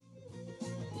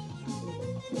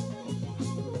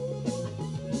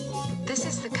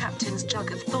Captain's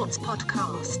Jug of Thoughts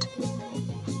podcast,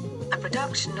 a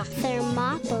production of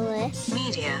Thermopolis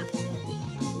Media.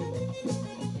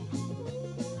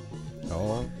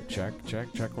 Oh, check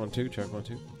 1 2, check 1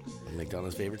 2.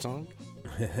 McDonald's favorite song.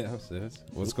 Yes, it is.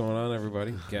 What's going on,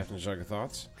 everybody? Captain's Jug of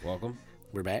Thoughts. Welcome.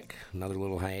 We're back. Another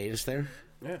little hiatus there.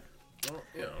 Yeah. Well,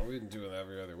 we've been doing it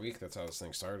every other week. That's how this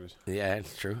thing started. Yeah,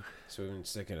 it's true. So we've been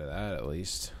sticking to that at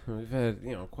least. We've had,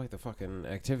 quite the fucking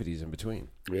activities in between.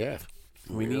 Yeah.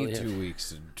 We really need have. 2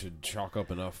 weeks to chalk up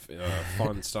enough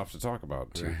fun stuff to talk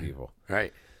about to people.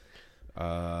 Right.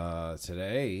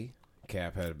 Today,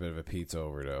 Cap had a bit of a pizza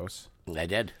overdose. I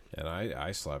did. And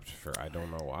I slept for, I don't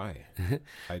know why.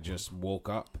 I just woke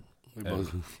up.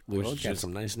 We both got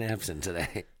some nice naps in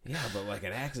today. Yeah, but like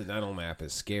an accidental nap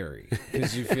is scary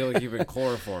because you feel like you've been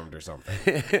chloroformed or something.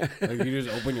 Like you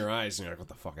just open your eyes and you're like, "What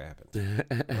the fuck happened?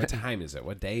 What time is it?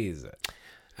 What day is it?"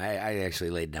 I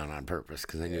actually laid down on purpose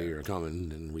because I knew you were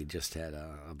coming, and we just had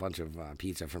a bunch of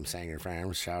pizza from Sanger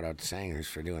Farms. Shout out to Sangers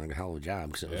for doing a hell of a job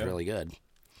because it was really good.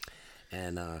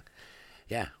 And I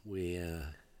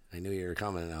knew you were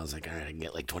coming, and I was like, all right, I can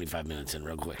get like 25 minutes in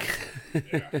real quick.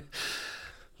 Yeah.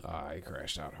 I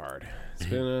crashed out hard. It's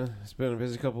been a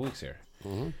busy couple weeks here.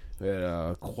 Mm-hmm. We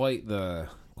had quite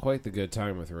the good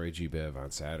time with Roy G. Biv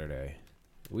on Saturday.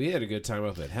 We had a good time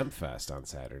up at Hempfest on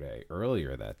Saturday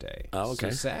earlier that day. Oh,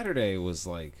 okay. So Saturday was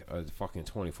like a fucking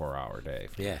 24-hour day.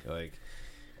 For Yeah. me. Like,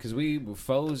 because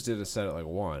Foes did a set at like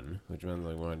 1, which meant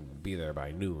they wanted to be there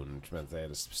by noon, which meant they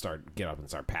had to get up and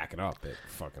start packing up at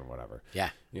fucking whatever.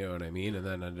 Yeah. You know what I mean? And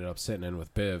then ended up sitting in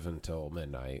with Biv until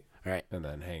midnight. Right. And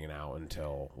then hanging out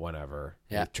until whenever.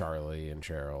 Yeah. With Charlie and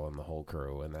Cheryl and the whole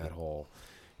crew and that whole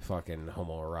fucking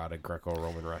homoerotic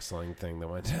Greco-Roman wrestling thing that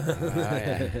went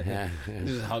Yeah.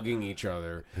 just hugging each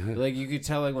other. Like you could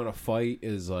tell like when a fight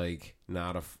is like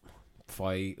not a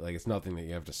fight, like it's nothing that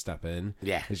you have to step in.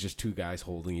 Yeah. It's just two guys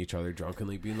holding each other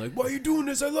drunkenly being like, "Why are you doing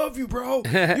this? I love you, bro.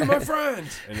 You're my friend."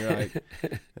 And you're like,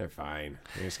 they're fine.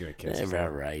 They're just gonna kiss. They're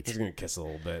right. Just gonna kiss a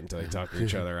little bit until they talk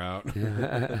each other out.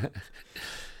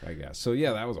 I guess. So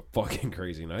yeah, that was a fucking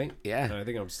crazy night. Yeah. And I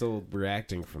think I'm still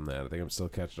reacting from that. I think I'm still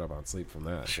catching up on sleep from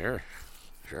that. Sure.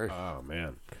 Oh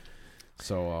man.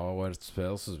 So what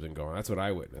else has been going on? That's what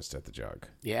I witnessed at the Jug.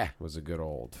 Yeah. Was a good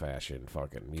old fashioned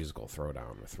fucking musical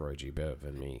throwdown with Roy G. Biv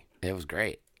and me. It was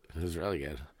great. It was really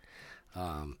good.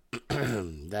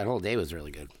 That whole day was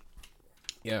really good.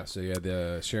 Yeah, so you had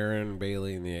the Sharon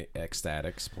Bailey and the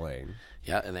Ecstatics playing.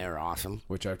 Yeah, and they were awesome.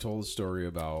 Which I've told the story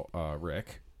about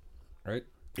Rick, right?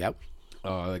 Yep.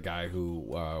 The guy who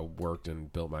worked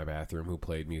and built my bathroom, who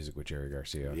played music with Jerry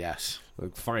Garcia. Yes.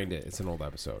 Like, find it. It's an old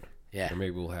episode. Yeah. Or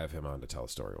maybe we'll have him on to tell a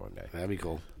story one day. That'd be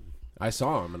cool. I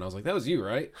saw him and I was like, "That was you,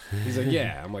 right?" He's like,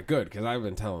 "Yeah." I'm like, "Good," because I've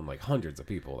been telling like hundreds of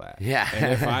people that. Yeah.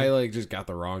 And if I like just got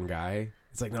the wrong guy,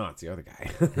 it's like, no, it's the other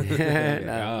guy. No,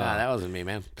 that wasn't me,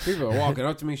 man. People are walking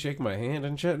up to me, shaking my hand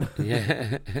and shit.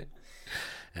 Yeah.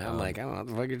 And I'm like, I don't know what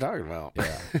the fuck you're talking about.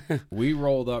 Yeah. We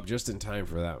rolled up just in time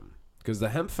for them because the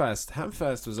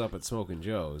Hempfest was up at Smokin'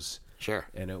 Joe's. Sure.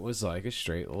 And it was like a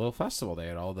straight little festival. They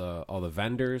had all the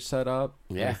vendors set up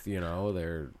Yeah. with,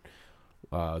 their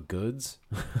goods.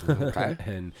 Okay.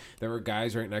 And there were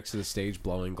guys right next to the stage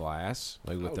blowing glass,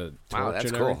 like with the wow, torch that's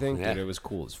and cool. everything. Yeah. Dude, it was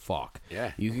cool as fuck.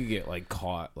 Yeah. You could get like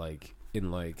caught like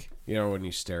in like, when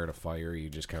you stare at a fire, you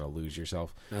just kind of lose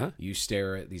yourself. Uh-huh. You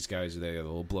stare at these guys with a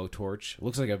little blowtorch. It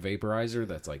looks like a vaporizer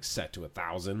that's like set to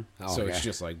 1,000. Oh, so okay. it's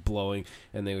just like blowing,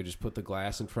 and they would just put the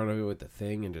glass in front of it with the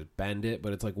thing and just bend it.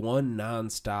 But it's like one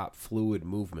nonstop fluid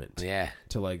movement. Yeah.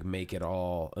 To like make it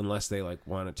all, unless they like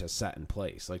want it to set in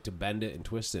place, like to bend it and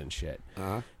twist it and shit.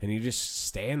 Uh-huh. And you just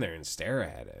stand there and stare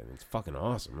at it. And it's fucking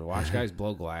awesome. To watch guys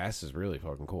blow glass is really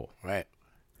fucking cool. Right.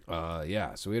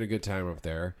 Yeah, so we had a good time up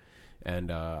there.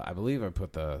 And I believe I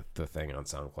put the thing on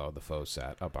SoundCloud, the faux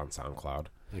set up on SoundCloud.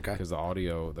 Okay. Because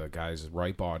the guys,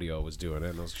 Ripe Audio was doing it.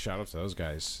 And those shout out to those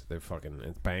guys. They're fucking,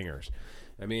 it's bangers.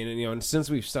 I mean, and since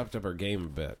we've stepped up our game a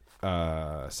bit,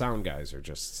 sound guys are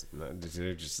it's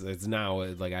now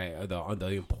like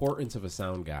the importance of a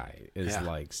sound guy is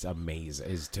like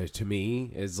amazing. Is to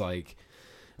me is like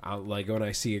when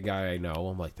I see a guy I know,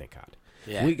 I'm like, thank God.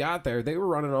 Yeah. We got there. They were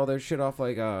running all their shit off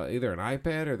like either an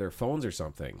iPad or their phones or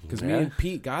something. Because me and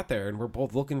Pete got there and we're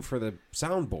both looking for the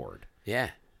soundboard. Yeah.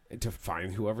 To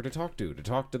find whoever to talk to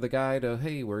the guy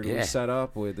hey, where do we set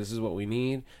up? This is what we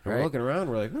need. And we're looking around.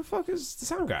 We're like, who the fuck is the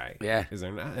sound guy? Yeah. Is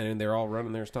there not? And they're all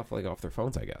running their stuff like off their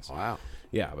phones, I guess. Wow.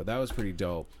 Yeah, but that was pretty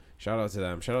dope. Shout out to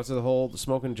them. Shout out to the whole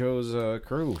Smokin' Joe's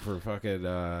crew for fucking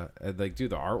like, dude,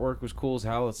 the artwork was cool as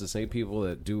hell. It's the same people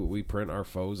that do we print our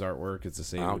Foes artwork. It's the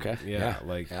same. Okay. Yeah.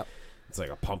 Like It's like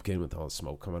a pumpkin with all the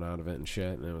smoke coming out of it and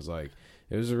shit. And it was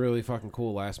a really fucking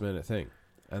cool last minute thing.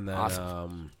 And then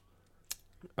Awesome.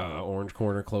 Orange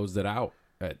Corner closed it out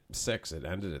at 6. It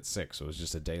ended at 6. So it was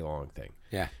just a day long thing.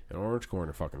 Yeah. And Orange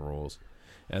Corner fucking rules.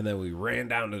 And then we ran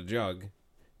down to the Jug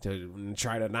to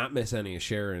try to not miss any of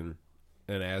Sharon.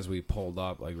 And as we pulled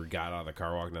up, like we got out of the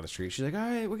car, walking down the street, she's like, "All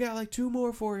right, we got like 2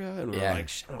 more for you." And we're like,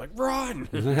 "I'm like, run!"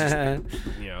 You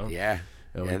know? Yeah.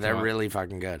 And Yeah, they're really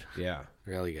fucking good. Yeah,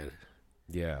 Really good.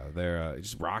 yeah, they're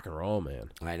just rock and roll, man.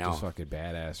 I know. Just fucking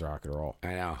badass rock and roll.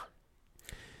 I know.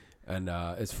 And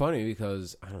it's funny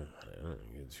because I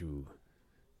don't get too.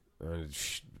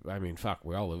 I mean, fuck,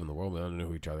 we all live in the world. We don't know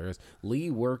who each other is.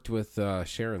 Lee worked with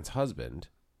Sharon's husband.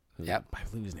 Yep. I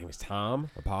believe his name is Tom.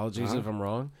 Apologies if I'm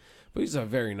wrong. But he's a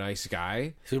very nice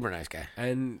guy. Super nice guy.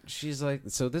 And she's like,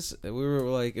 so this, we were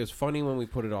like, it was funny when we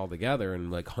put it all together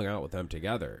and like hung out with them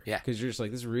together. Yeah. Because you're just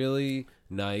like, this really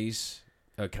nice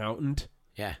accountant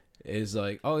Yeah. is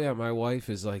like, oh yeah, my wife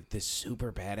is like this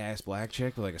super badass black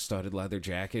chick with like a studded leather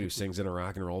jacket who sings in a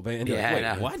rock and roll band. You're Yeah, like,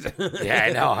 I know. what? Yeah,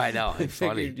 I know. I It's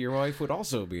figured funny. your wife would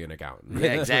also be an accountant.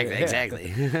 Yeah,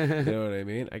 exactly. You know what I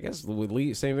mean? I guess with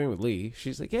Lee, same thing with Lee.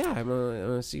 She's like, yeah, I'm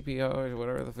a CPO or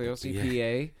whatever the fuck,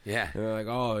 CPA. Yeah. And they're like,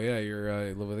 oh yeah, you're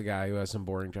you live with a guy who has some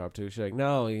boring job too. She's like,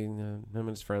 no, him and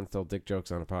his friends tell dick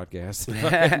jokes on a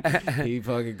podcast. He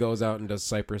fucking goes out and does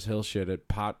Cypress Hill shit at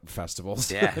pot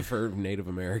festivals for Native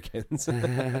Americans.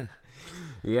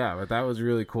 Yeah, but that was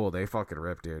really cool. They fucking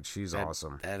ripped, dude. She's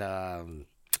awesome.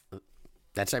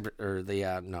 That's or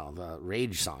the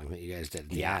Rage song that you guys did at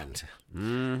the end.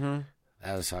 Mm-hmm.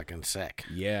 That was fucking sick.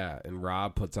 Yeah, and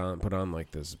Rob put on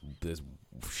like this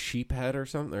sheep head or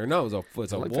something. Or no, it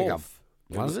was a looked wolf.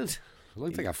 Was it? It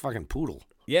looked like a fucking poodle.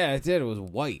 Yeah, it did. It was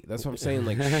white. That's what I'm saying.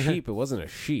 Like sheep. It wasn't a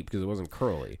sheep because it wasn't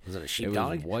curly. Was it a It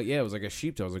sheepdog? was white. Yeah, it was like a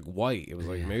sheepdog. It was like white. It was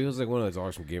like maybe it was like one of those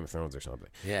dogs from Game of Thrones or something.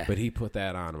 Yeah. But he put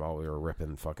that on while we were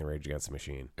ripping fucking Rage Against the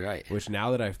Machine. Right. Which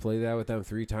now that I've played that with them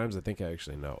 3 times, I think I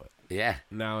actually know it. Yeah.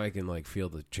 Now I can like feel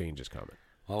the changes coming.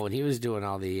 Well, when he was doing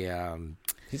all the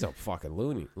He's a fucking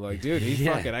loony. Like, dude, he's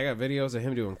Yeah. fucking. I got videos of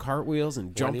him doing cartwheels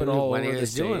and jumping all when over he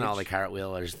was the doing stage. all the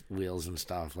cartwheels wheels and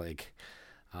stuff, like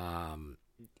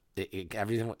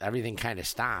everything kind of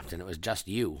stopped, and it was just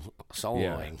you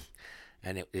soloing,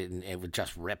 and it was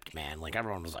just ripped, man. Like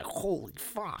everyone was like, "Holy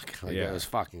fuck!" Like Yeah. it was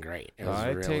fucking great. It was I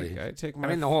really. take I my.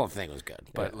 mean, the whole thing was good,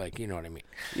 but like you know what I mean.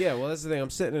 Yeah, well, that's the thing. I'm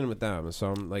sitting in with them,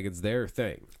 so I'm like, it's their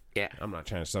thing. Yeah. I'm not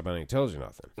trying to step on any toes or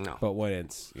nothing. No. But when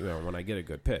it's, when I get a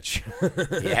good pitch,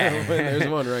 Yeah. when there's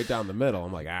one right down the middle,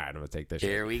 I'm like, all right, I'm gonna take this.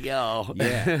 Here shit. we go.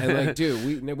 Yeah, and like,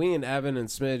 dude, we and Evan and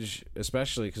Smidge,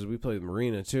 especially because we played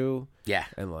Marina too. Yeah.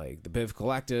 And like the Biv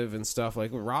Collective and stuff.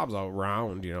 Like Rob's all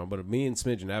around, but me and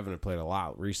Smidge and Evan have played a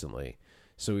lot recently.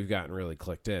 So we've gotten really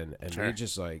clicked in. And we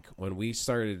just like, when we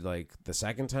started, like the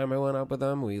second time I went up with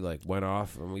them, we like went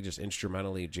off and we just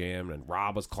instrumentally jammed and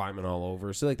Rob was climbing all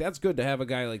over. So like, that's good to have a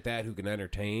guy like that who can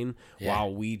entertain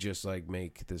while we just like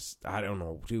make this, I don't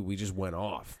know, dude, we just went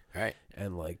off. Right.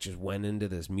 And like just went into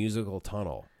this musical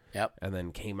tunnel. Yep. And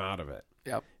then came out of it.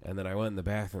 Yep. And then I went in the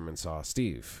bathroom and saw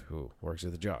Steve, who works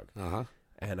at the Jug. Uh-huh.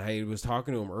 And I was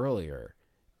talking to him earlier,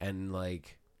 and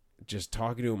like just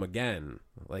talking to him again,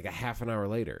 like a half an hour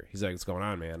later. He's like, "What's going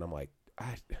on, man?" I'm like,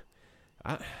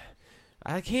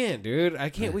 I can't, dude. I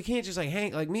can't. We can't just like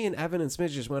hang. Like me and Evan and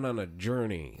Smith just went on a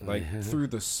journey, like through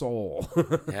the soul.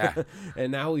 Yeah.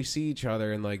 And now we see each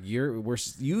other, and like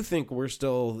you think we're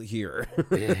still here,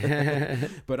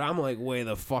 but I'm like way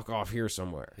the fuck off here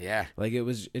somewhere. Yeah. Like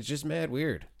it's just mad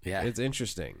weird. Yeah. It's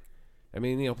interesting. I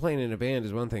mean, playing in a band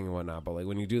is one thing and whatnot, but like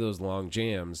when you do those long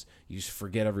jams, you just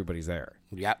forget everybody's there.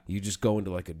 Yep. You just go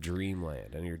into like a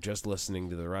dreamland, and you're just listening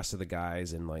to the rest of the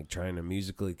guys and like trying to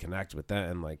musically connect with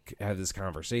them and like have this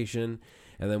conversation.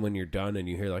 And then when you're done and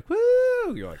you hear like,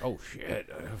 woo, you're like, oh shit,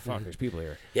 fuck, there's people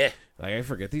here. Yeah. Like I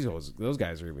forget those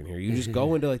guys are even here. You just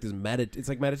go into like this it's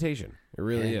like meditation. It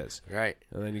really is. Right.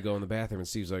 And then you go in the bathroom and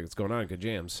Steve's like, what's going on? Good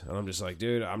jams. And I'm just like,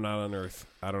 dude, I'm not on Earth.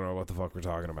 I don't know what the fuck we're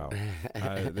talking about.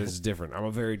 This is different. I'm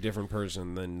a very different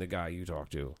person than the guy you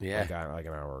talked to like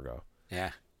an hour ago.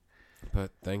 Yeah.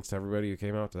 But thanks to everybody who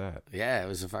came out to that. Yeah, it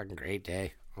was a fucking great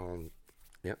day.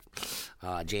 Yep.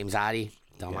 James Oddie,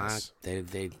 Delmont,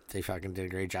 they fucking did a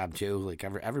great job too. Like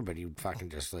everybody fucking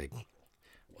just like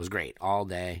was great all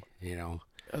day. That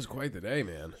was quite the day,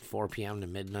 man. 4 p.m. to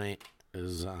midnight. It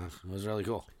was really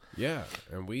cool. Yeah,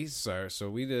 and we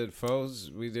did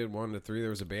Foes. We did 1 to 3. There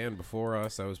was a band before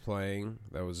us that was playing.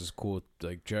 That was this cool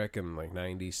like Czech and like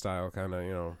 90s style kind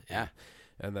of Yeah.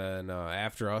 And then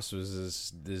after us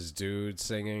was this dude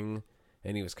singing,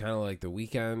 and he was kind of like The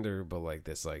Weeknd, but like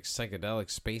this like psychedelic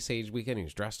space age Weeknd. He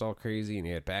was dressed all crazy, and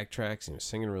he had backtracks, and he was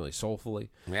singing really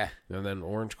soulfully. Yeah. And then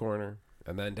Orange Corner,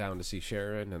 and then down to see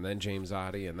Sharon, and then James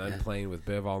Oddie, and then playing with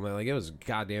Biv all night. Like it was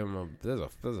goddamn. It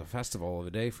was a festival of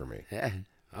a day for me. Yeah.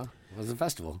 Oh, it was a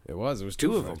festival. It was. It was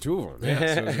two of them. Two of them.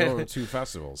 Yeah. So it was going to 2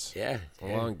 festivals. Yeah. A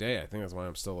long day. I think that's why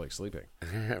I'm still like sleeping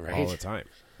Right. all the time.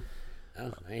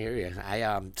 Oh, I hear you.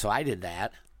 So I did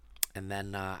that, and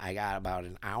then I got about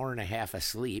an hour and a half of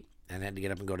sleep, and had to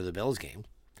get up and go to the Bills game.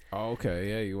 Oh, okay.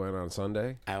 Yeah, you went on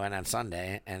Sunday. I went on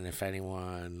Sunday, and if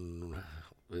anyone,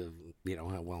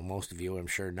 well, most of you, I'm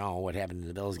sure, know what happened in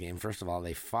the Bills game. First of all,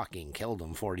 they fucking killed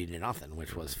them 40-0,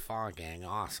 which was fucking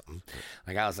awesome.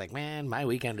 Like, I was like, man, my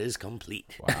weekend is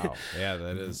complete. Wow. Yeah,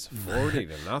 that is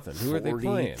 40-0. Who are they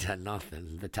playing?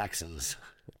 40-0, the Texans.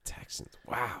 The Texans.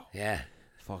 Wow. Yeah.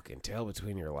 Fucking tail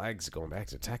between your legs going back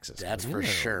to Texas. That's for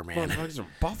sure, man. Motherfuckers from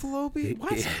Buffalo beat?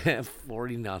 What?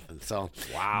 40-0. So,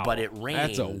 wow. But it rained.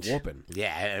 That's a whooping.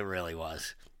 Yeah, it really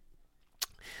was.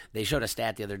 They showed a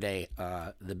stat the other day.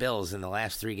 The Bills in the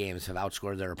last 3 games have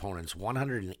outscored their opponents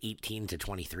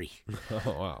 118-23. Oh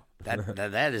wow,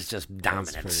 that is just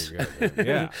dominance. That's pretty good.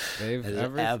 Yeah,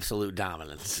 they've absolute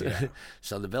dominance. Yeah.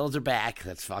 So the Bills are back.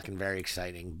 That's fucking very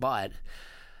exciting. But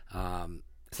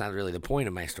it's not really the point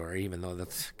of my story, even though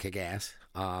that's kick ass.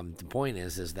 The point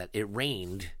is that it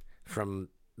rained from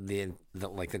the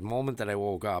moment that I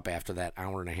woke up after that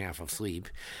hour and a half of sleep.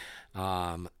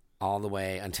 All the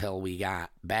way until we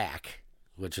got back,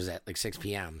 which was at like 6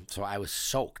 p.m. So I was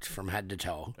soaked from head to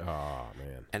toe. Oh,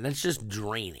 man. And that's just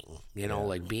draining,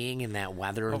 like being in that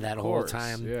weather Of that course, whole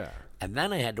time. Yeah. And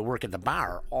then I had to work at the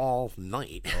bar all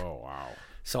night. Oh, wow.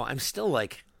 So I'm still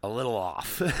like a little off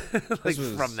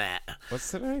from that. What's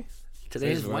today?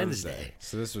 Today's Wednesday.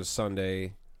 So this was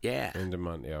Sunday Yeah. into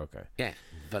Monday. Yeah, okay. Yeah.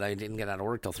 But I didn't get out of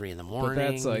work till 3 a.m. But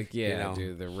that's like,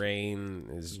 dude, the rain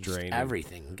is draining.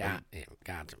 Everything got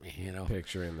to me,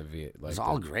 Picturing it was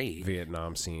all great.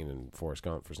 Vietnam scene in Forrest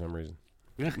Gump for some reason.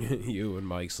 Yeah. You and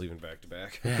Mike sleeping back to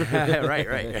back. Right.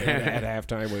 At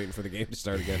halftime, waiting for the game to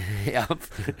start again. Yep.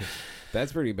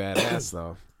 That's pretty badass,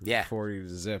 though. Yeah. 40 to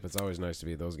zip. It's always nice to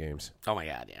be at those games. Oh my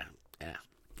God, yeah.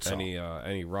 So,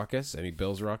 any ruckus? Any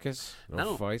Bills ruckus?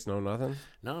 No fights? No nothing?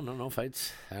 No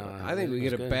fights. I think we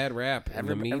get a bad rap in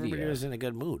the media. Everybody was in a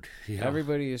good mood.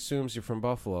 Everybody assumes you're from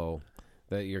Buffalo,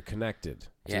 that you're connected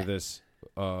to this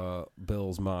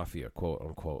Bills Mafia, quote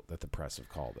unquote, that the press have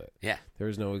called it. Yeah. There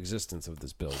is no existence of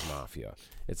this Bills Mafia.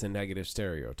 It's a negative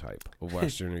stereotype of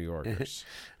Western New Yorkers.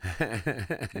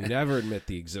 You never admit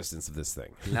the existence of this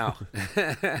thing. No.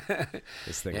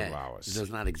 This thing of ours. It does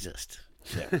not exist.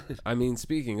 Yeah. I mean,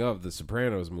 speaking of, the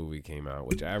Sopranos movie came out,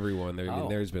 which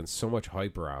there's been so much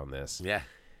hype around this. Yeah.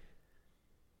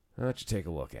 Why don't you take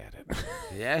a look at it?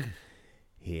 Yeah.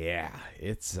 Yeah.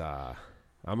 It's, I'm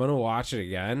going to watch it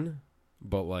again,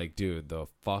 but like, dude, the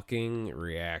fucking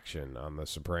reaction on the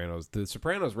Sopranos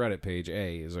Reddit page,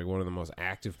 is like one of the most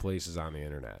active places on the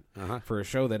internet. For a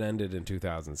show that ended in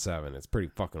 2007. It's pretty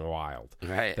fucking wild.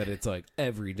 Right. That it's like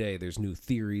every day there's new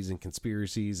theories and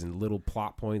conspiracies and little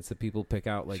plot points that people pick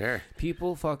out. Like,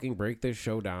 people fucking break this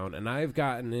show down. And I've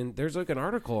gotten in, there's like an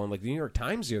article on like the New York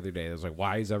Times the other day that was like,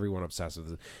 why is everyone obsessed with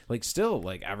this? Like, still,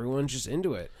 like, everyone's just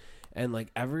into it. And like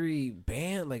every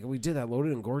band, like we did that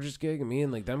Loaded and Gorgeous gig, and me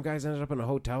and like them guys ended up in a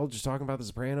hotel just talking about the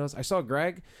Sopranos. I saw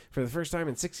Greg for the first time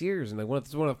in 6 years, and like one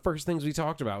of the first things we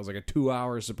talked about was like a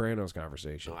 2-hour Sopranos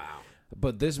conversation. Wow!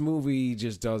 But this movie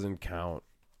just doesn't count.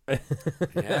 I'm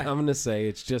gonna say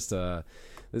it's just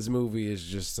this movie is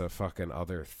just a fucking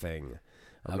other thing.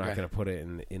 I'm not gonna put it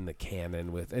in the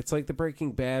canon with. It's like the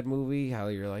Breaking Bad movie. How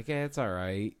you're like, it's all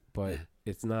right, but.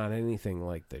 It's not anything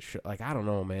like the show. Like, I don't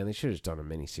know, man. They should have just done a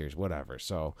miniseries, whatever.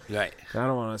 So, right. I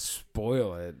don't want to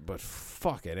spoil it, but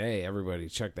fucking A, everybody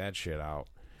check that shit out.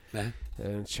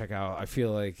 And check out, I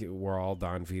feel like we're all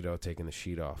Don Vito taking the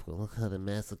sheet off. Look how they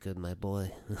massacred my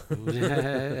boy.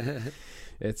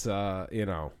 It's,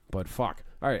 but fuck.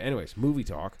 All right, anyways, movie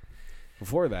talk.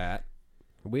 Before that,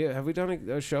 have we done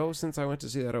a show since I went to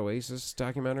see that Oasis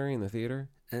documentary in the theater?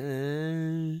 I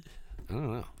don't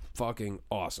know. Fucking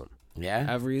awesome. Yeah.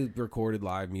 Every recorded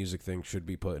live music thing should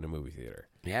be put in a movie theater.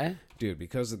 Yeah. Dude,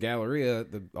 because the Galleria,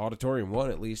 the Auditorium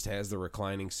 1 at least has the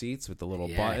reclining seats with the little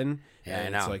button. Yeah,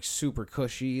 and it's like super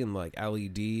cushy and like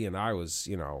LED. And I was,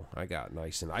 I got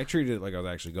nice. And I treated it like I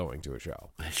was actually going to a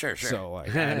show. Sure. So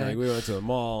like, we went to the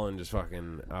mall and just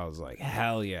fucking, I was like,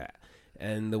 hell yeah.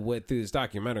 And the way through this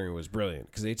documentary was brilliant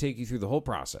because they take you through the whole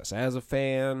process. As a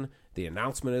fan, the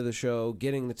announcement of the show,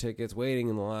 getting the tickets, waiting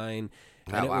in the line.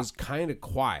 And it was kind of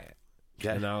quiet.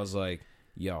 Yeah. And I was like,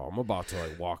 yo, I'm about to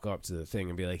like walk up to the thing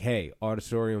and be like, hey,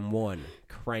 Auditorium 1,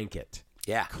 crank it.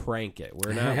 Yeah. Crank it.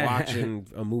 We're not watching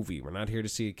a movie. We're not here to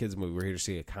see a kids movie. We're here to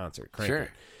see a concert. Crank Sure.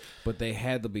 it. But they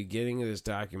had the beginning of this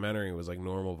documentary was like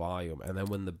normal volume, and then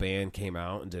when the band came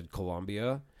out and did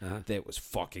Columbia, that was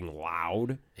fucking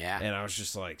loud. Yeah. And I was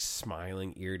just like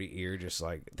smiling ear to ear, just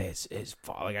like this is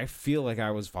like I feel like I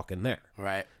was fucking there.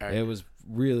 Right. It was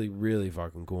really, really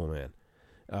fucking cool, man.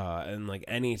 And like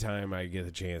anytime I get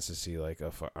a chance to see like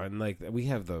and like we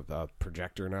have the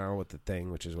projector now with the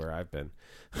thing, which is where I've been.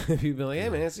 People be like, hey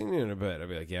man, I seen you in a bit. I'd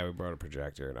be like, yeah, we brought a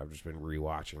projector, and I've just been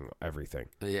rewatching everything.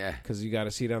 Yeah. Because you got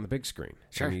to see it on the big screen.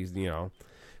 Sure. And you know,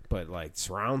 but like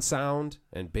surround sound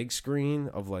and big screen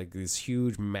of like this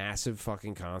huge, massive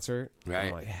fucking concert. Right.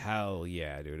 I'm like, hell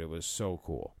yeah, dude, it was so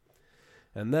cool.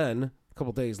 And then a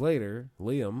couple days later,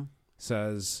 Liam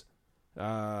says,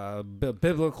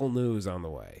 biblical news on the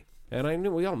way.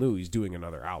 And we all knew he's doing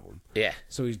another album. Yeah.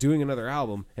 So he's doing another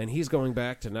album, and he's going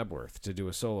back to Nebworth to do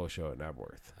a solo show at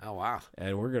Nebworth. Oh, wow.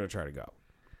 And we're going to try to go.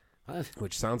 What?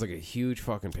 Which sounds like a huge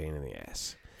fucking pain in the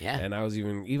ass. Yeah. And I was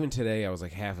even today, I was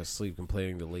like half asleep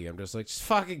complaining to Lee. I'm just like, just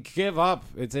fucking give up.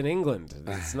 It's in England.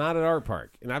 It's not an art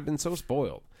park. And I've been so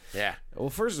spoiled. Yeah. Well,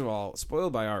 first of all,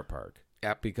 spoiled by art park.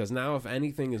 Yep. Because now if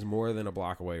anything is more than a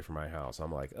block away from my house,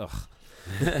 I'm like, ugh.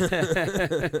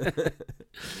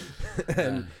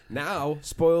 And now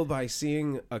spoiled by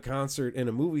seeing a concert in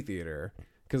a movie theater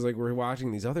because like we're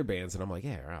watching these other bands and I'm like,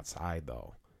 yeah, we're outside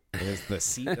though. And the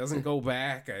seat doesn't go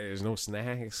back. There's no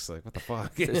snacks. Like what the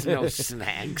fuck? There's no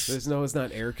snacks. It's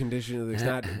not air conditioned. It's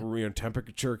not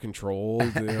temperature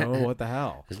controlled. You know what the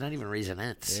hell? There's not even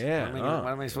Raisinets. Yeah.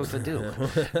 What am I supposed to do?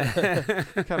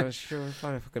 What kind of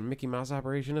fucking Mickey Mouse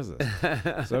operation is this?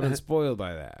 So I've been spoiled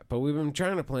by that. But we've been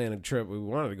trying to plan a trip. We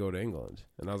wanted to go to England.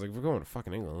 And I was like, if we're going to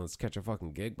fucking England, let's catch a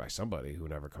fucking gig by somebody who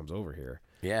never comes over here.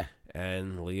 Yeah.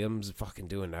 And Liam's fucking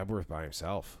doing Nebworth by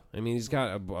himself. I mean, he's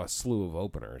got a slew of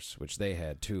openers, which they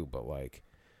had too. But like,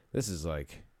 this is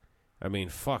like, I mean,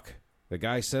 fuck. The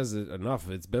guy says it enough.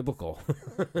 It's biblical.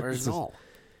 Where's Noel?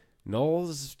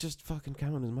 Noel's just fucking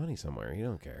counting his money somewhere. He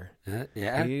don't care.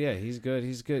 Yeah. Yeah, he's good.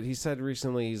 He's good. He said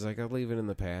recently, he's like, I'll leave it in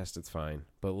the past. It's fine.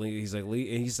 But he's like,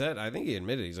 he said, I think he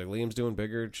admitted, he's like, Liam's doing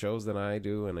bigger shows than I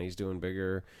do, and he's doing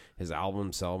bigger. His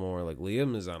albums sell more. Like,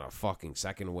 Liam is on a fucking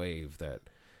second wave that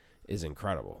is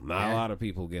incredible. Not a lot of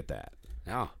people get that.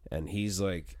 No. And he's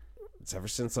like, it's ever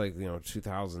since like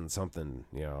 2000 something,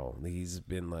 he's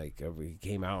been like he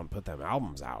came out and put them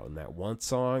albums out and that one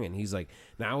song, and he's like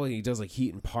now he does like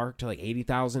Heaton Park to like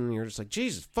 80,000, and you're just like,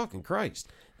 Jesus fucking Christ,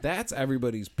 that's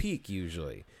everybody's peak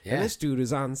usually. Yeah. And this dude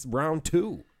is on round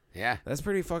 2. Yeah. That's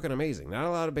pretty fucking amazing. Not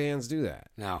a lot of bands do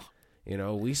that. No.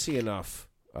 We see enough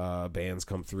bands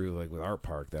come through like with Art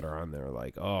Park that are on there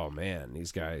like, oh man,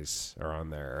 these guys are on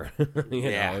there.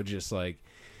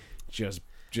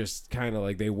 Just kind of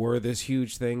like they were this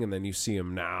huge thing, and then you see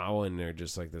them now and they're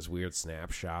just like this weird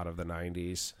snapshot of the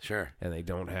 90s. Sure. And they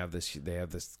don't have this, they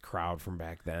have this crowd from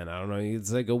back then. I don't know,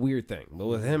 it's like a weird thing. But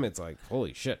with him, it's like,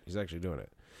 holy shit, he's actually doing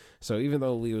it. So even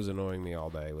though Lee was annoying me all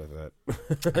day with it,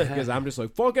 because I'm just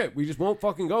like, fuck it, we just won't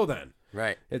fucking go then.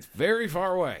 Right. It's very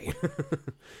far away.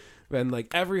 And like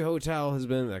every hotel has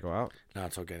been like, well, No,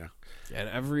 it's okay now. and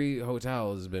every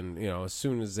hotel has been, as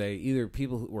soon as they either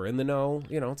people who were in the know,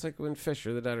 it's like when Fish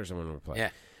or the Dead or someone would play.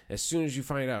 Yeah. As soon as you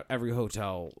find out, every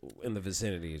hotel in the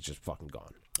vicinity is just fucking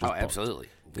gone. Just booked. Absolutely.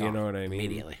 You know what I mean?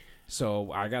 Immediately.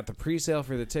 So I got the pre-sale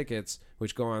for the tickets,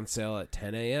 which go on sale at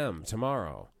 10 a.m.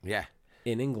 tomorrow Yeah.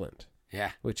 in England,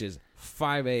 Yeah. which is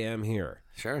 5 a.m. here.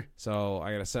 Sure. So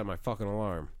I got to set my fucking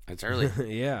alarm. It's early.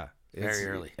 Yeah. Very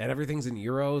early. And everything's in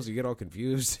euros. You get all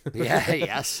confused. Yeah.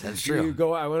 Yes, that's true.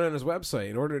 I went on his website.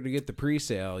 In order to get the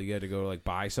pre-sale, you had to go like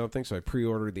buy something. So I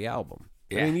pre-ordered the album.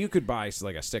 Yeah. I mean, you could buy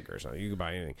like a sticker or something. You could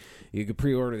buy anything. You could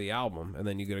pre-order the album, and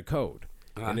then you get a code.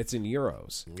 And it's in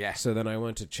euros. Yeah. So then I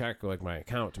went to check like my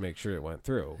account to make sure it went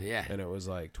through. Yeah. And it was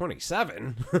like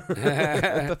 27. What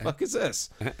the fuck is this?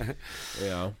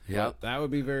 Yep. But that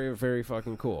would be very, very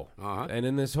fucking cool. Uh-huh. And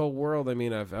in this whole world, I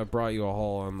mean, I've brought you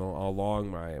along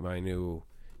my new,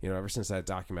 ever since that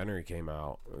documentary came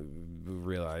out, we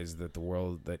realized that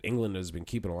that England has been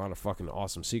keeping a lot of fucking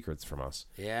awesome secrets from us.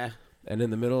 Yeah. And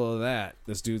in the middle of that,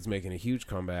 this dude's making a huge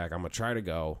comeback. I'm going to try to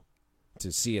go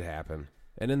to see it happen.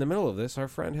 And in the middle of this, our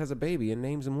friend has a baby and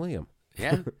names him Liam.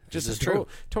 Yeah. Just this is true.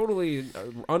 Totally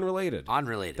unrelated.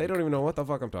 Unrelated. They don't even know what the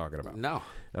fuck I'm talking about. No.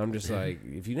 I'm just like,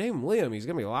 if you name him Liam, he's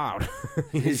going to be loud.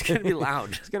 He's going to be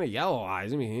loud. He's going to yell a lot. I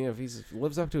mean, if he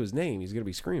lives up to his name, he's going to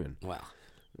be screaming. Well,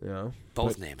 You know?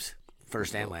 both names.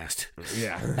 First and last.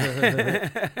 Yeah.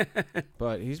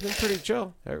 But he's been pretty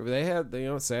chill. They had,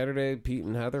 Saturday, Pete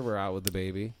and Heather were out with the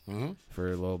baby for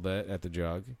a little bit at the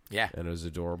jug. Yeah. And it was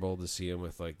adorable to see him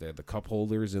with, like, the cup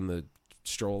holders in the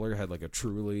stroller had, like, a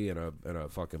Truly and a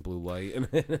fucking blue light. And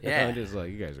Yeah. I'm just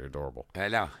like, you guys are adorable. I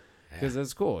know. Because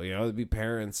that's cool. It'd be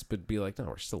parents, but be like, no,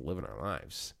 we're still living our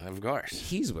lives. Of course.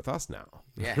 He's with us now.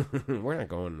 Yeah. We're not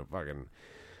going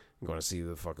to see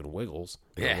the fucking Wiggles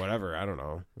or Yeah. whatever. I don't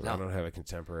know. No. I don't have a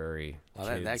contemporary. Well,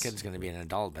 that kid's going to be an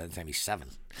adult by the time he's 7.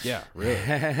 Yeah, really.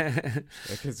 That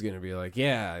kid's gonna be like,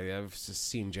 yeah, I've just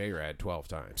seen J-Rad 12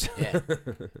 times. Yeah.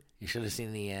 You should have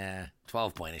seen the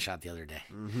 12-point I shot the other day.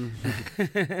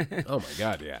 Oh my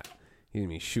god, yeah. He's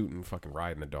gonna be shooting, fucking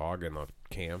riding the dog in the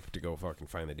camp to go fucking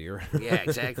find the deer. Yeah,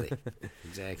 exactly.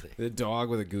 Exactly. The dog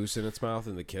with a goose in its mouth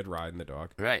and the kid riding the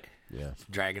dog. Right. Yeah.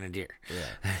 Dragging a deer.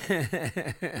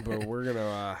 Yeah. But we're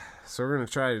gonna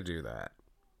try to do that.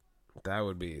 That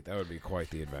would be quite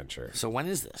the adventure. So when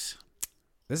is this?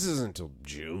 This isn't until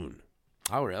June.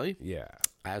 Oh, really? Yeah.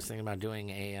 I was thinking about doing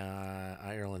a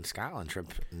Ireland-Scotland trip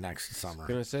next summer.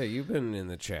 Gonna say you've been in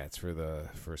the chats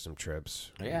for some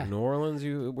trips. Yeah. New Orleans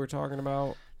we're talking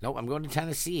about. Nope, I'm going to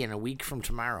Tennessee in a week from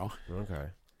tomorrow. Okay.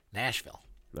 Nashville.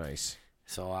 Nice.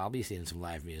 So I'll be seeing some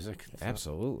live music.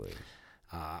 Absolutely.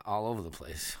 All over the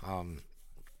place.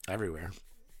 Everywhere.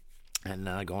 And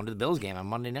going to the Bills game on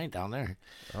Monday night down there.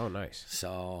 Oh, nice.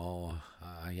 So,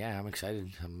 yeah, I'm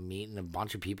excited. I'm meeting a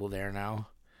bunch of people there now.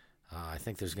 I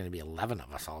think there's going to be 11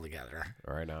 of us all together.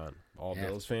 Right on. All Yeah.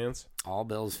 Bills fans? All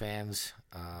Bills fans.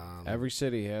 Every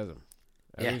city has them.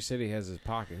 Every Yeah. city has his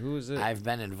pocket. Who is it? I've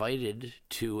been invited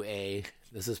to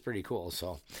this is pretty cool.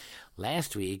 So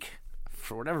last week,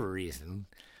 for whatever reason,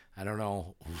 I don't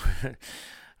know.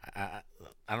 I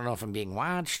don't know if I'm being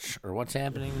watched or what's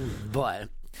happening, but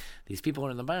these people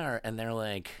are in the bar and they're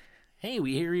like, hey,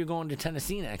 we hear you're going to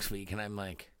Tennessee next week. And I'm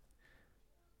like,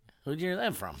 who'd you hear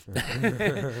that from?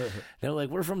 They're like,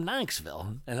 we're from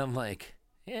Knoxville. And I'm like,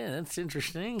 yeah, that's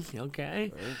interesting.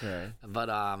 Okay. Okay. But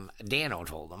Dano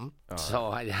told them. So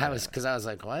I was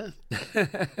like, what?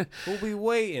 We'll be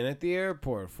waiting at the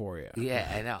airport for you. Yeah,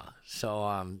 I know.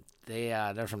 So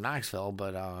they're from Knoxville,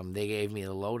 but they gave me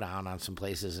the lowdown on some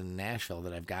places in Nashville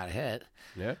that I've got to hit.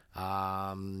 Yeah.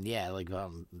 Yeah, like a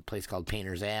place called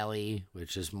Painter's Alley,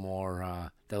 which is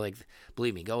more. They're like,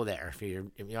 believe me, go there. If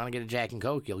you want to get a Jack and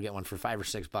Coke, you'll get one for $5 or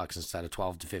 $6 instead of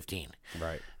 12 to 15.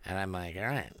 Right. And I'm like, all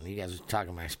right, you guys are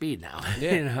talking my speed now.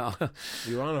 Yeah. You know.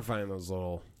 You want to find those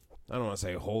little, I don't want to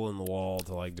say hole in the wall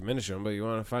to like diminish them, but you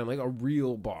want to find like a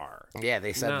real bar. Yeah,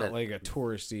 they said Not that. like a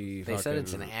touristy. They said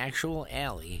it's an actual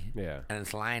alley. Yeah. And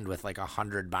it's lined with like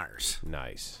 100 bars.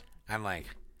 Nice. I'm like,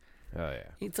 Oh yeah.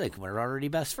 it's like we're already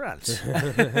best friends.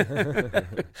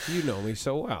 You know me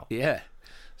so well. Yeah.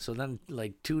 So then,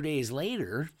 like 2 days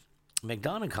later,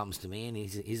 McDonough comes to me and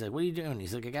he's like, "What are you doing?"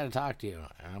 He's like, "I got to talk to you."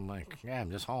 And I'm like, "Yeah,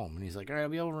 I'm just home." And he's like, "All right, I'll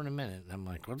be over in a minute." And I'm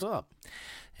like, "What's up?"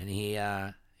 And he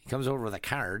comes over with a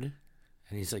card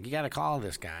and he's like, "You got to call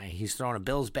this guy. He's throwing a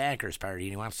Bills backers party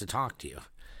and he wants to talk to you."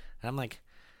 And I'm like,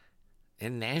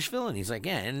 "In Nashville?" And he's like,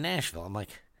 "Yeah, in Nashville." I'm like,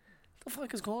 "What the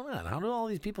fuck is going on? How do all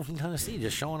these people from Tennessee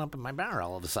just showing up in my bar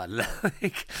all of a sudden?"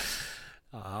 Like,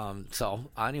 so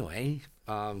anyway,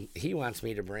 he wants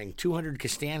me to bring 200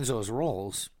 Costanzo's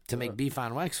rolls to make beef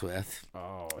on wax with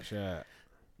Oh shit.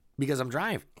 because I'm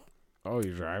driving. Oh,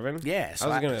 you're driving? Yeah, so I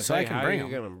was I- gonna so say, I can how bring are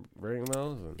you 'em. gonna bring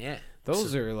those? And Yeah,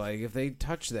 those are like, if they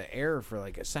touch the air for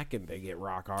like a second, they get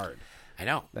rock hard. I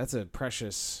know. That's a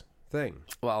precious thing.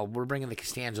 Well, we're bringing the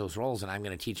Costanzo's rolls, and I'm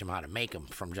going to teach them how to make them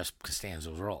from just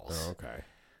Costanzo's rolls. Oh, okay.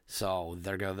 So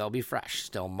they'll be fresh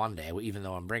still Monday, even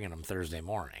though I'm bringing them Thursday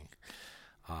morning.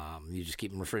 You just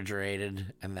keep them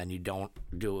refrigerated, and then you don't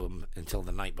do them until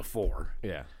the night before,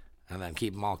 Yeah. and then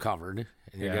keep them all covered,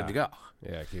 and you're Yeah. good to go.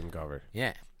 Yeah, keep them covered.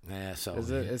 Yeah. Yeah. So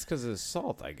It's because the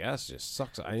salt, I guess, just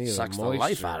sucks. I need Sucks the the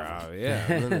life moisture out of 'em.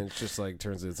 Yeah, and then it's just like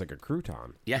it's like a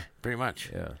crouton. yeah, pretty much.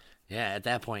 Yeah. Yeah, at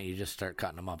that point, you just start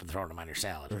cutting them up and throwing them on your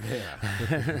salad.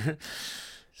 Yeah.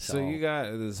 So you got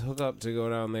this hookup to go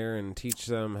down there and teach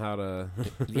them how to.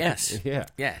 Yes. Yeah.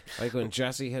 Yeah. Like when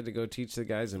Jesse had to go teach the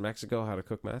guys in Mexico how to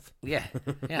cook meth. Yeah.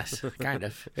 Yes. Kind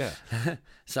of. Yeah.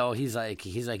 So he's like,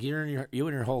 you and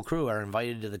your whole crew are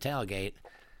invited to the tailgate,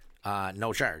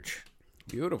 no charge.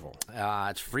 Beautiful.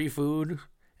 It's free food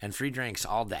and free drinks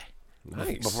all day.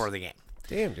 Nice. Before the game.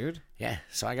 Damn, dude. Yeah.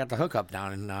 So I got the hookup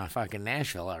down in fucking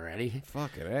Nashville already.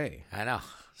 Fucking A. I know.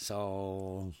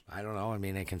 So I don't know. I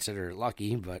mean, I consider it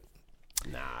lucky, but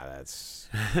Nah, that's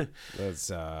I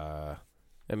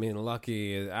mean,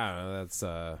 lucky. I don't know.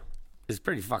 That's It's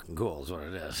pretty fucking cool, is what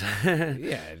it is.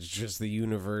 Yeah, it's just the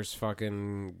universe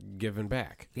fucking giving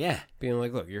back. Yeah. Being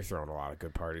like, look, you're throwing a lot of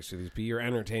good parties to these people. You're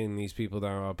entertaining these people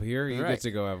down up here. You Right. get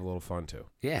to go have a little fun, too.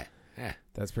 Yeah. Yeah.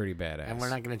 That's pretty badass. And we're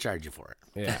not going to charge you for it.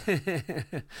 Yeah.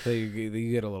 So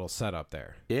you get a little setup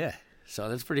there. Yeah. So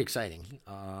that's pretty exciting.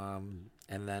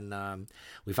 And then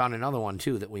we found another one,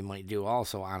 too, that we might do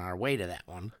also on our way to that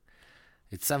one.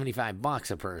 It's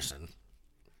 $75 a person.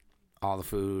 All the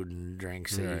food and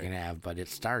drinks that you Right. can have. But it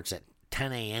starts at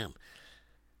 10 a.m.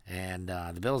 And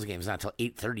the Bills game is not until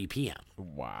 8:30 p.m.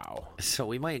 Wow. So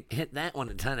we might hit that one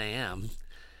at 10 a.m.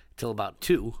 till about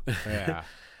 2. Yeah.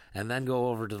 And then go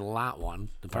over to the lot one,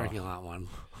 the parking lot one,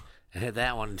 and hit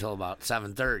that one until about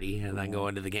 7:30, and then go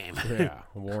into the game. Yeah.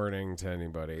 Warning to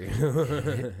anybody.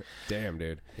 Damn,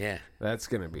 dude. Yeah. That's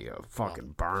going to be a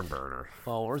fucking barn burner.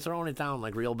 Well, we're throwing it down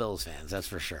like real Bills fans, that's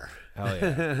for sure. Hell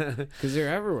yeah. Because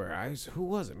they're everywhere. Who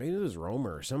was it? Maybe it was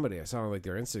Romer or somebody. I saw on like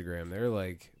their Instagram.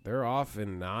 They're off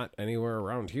and not anywhere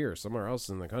around here, somewhere else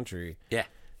in the country. Yeah.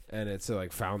 And it's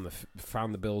like found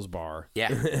the Bills bar. Yeah.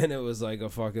 And it was like a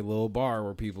fucking little bar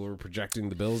where people were projecting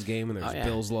the Bills game, and there's Oh, yeah.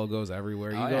 Bills logos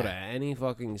everywhere. You Oh, go yeah. to any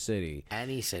fucking city,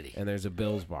 Any city. and there's a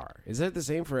Bills bar. Is that the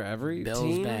same for every Bills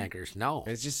team? backers. No.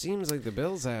 It just seems like the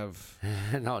Bills have.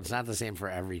 No, it's not the same for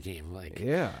every team. Like,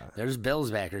 Yeah. there's Bills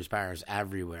backers bars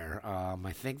everywhere.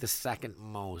 I think the second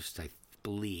most, I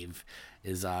believe,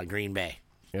 is Green Bay.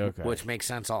 Okay. Which makes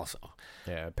sense also.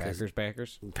 Yeah. Packers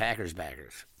backers. Packers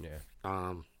backers. Yeah.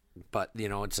 But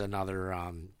it's another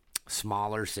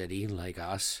smaller city like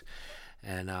us,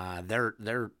 and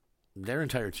their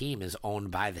entire team is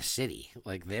owned by the city.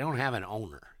 Like, they don't have an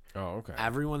owner. Oh, okay.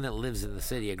 Everyone that lives in the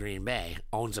city of Green Bay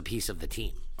owns a piece of the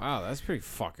team. Wow, that's pretty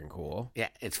fucking cool. Yeah,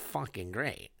 it's fucking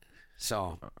great.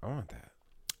 So I want that.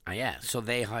 yeah, so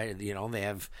they hire. They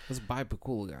have. Let's buy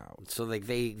Pakulaga. So like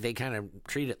they kind of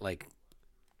treat it like,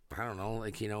 I don't know,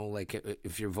 like like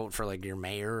if you vote for like your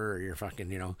mayor or your fucking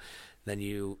then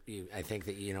you I think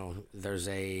that there's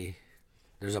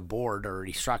a board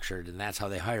already structured, and that's how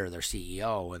they hire their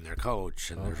CEO and their coach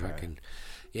and their fucking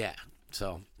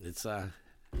So it's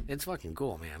fucking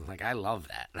cool, man. Like, I love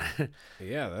that.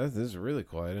 Yeah, this is really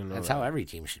cool. I didn't know That's that. how every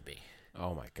team should be.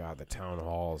 Oh my god, the town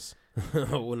halls.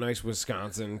 What nice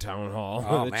Wisconsin town hall.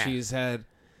 Oh, the man. cheesehead.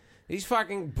 He's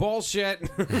fucking bullshit.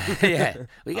 Yeah,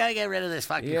 we gotta get rid of this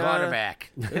fucking Yeah.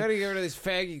 quarterback. We gotta get rid of this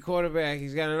faggy quarterback.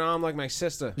 He's got an arm like my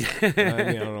sister. I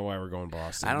don't know why we're going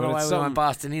Boston. I don't but know why it's we went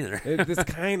Boston either. It's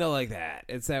kind of like that.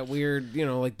 It's that weird,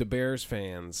 like the Bears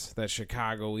fans, that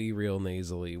Chicago-y real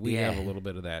nasally. We Yeah. have a little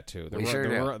bit of that too. We sure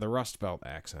do. The Rust Belt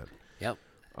accent. Yep.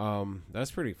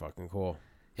 That's pretty fucking cool.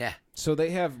 Yeah. So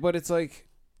they have, but it's like,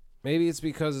 maybe it's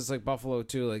because it's like Buffalo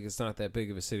too. Like, it's not that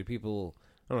big of a city. People,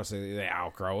 I don't want to say they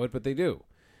outgrow it, but they do.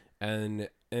 And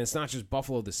it's not just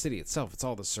Buffalo, the city itself. It's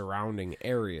all the surrounding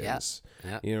areas.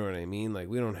 Yeah. You know what I mean? Like,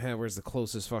 we don't have, where's the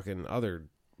closest fucking other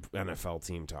NFL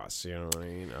team to us? You know what I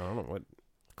mean? I don't know what.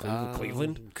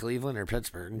 Cleveland? Cleveland or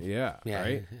Pittsburgh. Yeah, Yeah,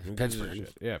 right? Pittsburgh.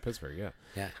 Yeah, Pittsburgh, yeah.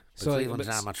 Yeah. But So, Cleveland's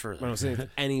but- not much further. What I'm saying is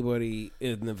anybody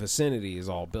in the vicinity is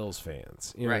all Bills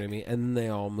fans. You know what I Right. mean? And then they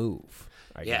all move,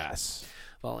 I Yeah. guess.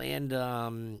 Well, and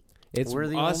It's we're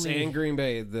the us only... and Green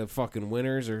Bay. The fucking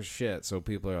winners are shit. So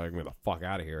people are like, "Get the fuck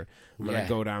out of here!" I'm gonna Yeah.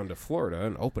 go down to Florida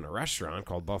and open a restaurant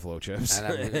called Buffalo Chips, And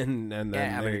I'm gonna- and then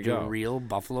yeah, I'm there gonna you do go. real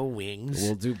buffalo wings.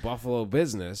 We'll do Buffalo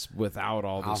business without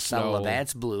all the I'll snow. sell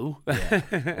Labatt's Blue.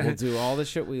 We'll do all the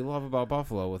shit we love about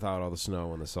Buffalo without all the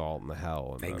snow and the salt and the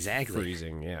hell and Exactly. the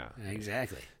freezing. Yeah,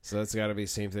 Exactly. so that's got to be the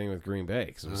same thing with Green Bay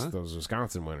because those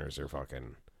Wisconsin winners are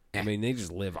fucking. Yeah. I mean, they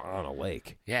just live on a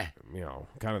lake. Yeah.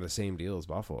 Kind of the same deal as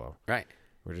Buffalo. Right.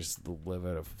 We just live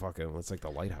at a fucking. It's like the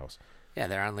lighthouse. Yeah,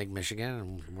 they're on Lake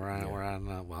Michigan, and we're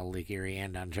on Lake Erie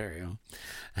and Ontario.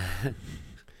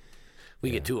 We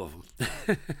get two of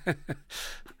them.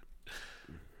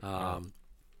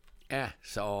 Yeah.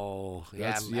 So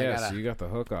yeah, So you got the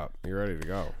hookup. You're ready to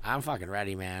go. I'm fucking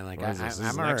ready, man. Like, What is this? This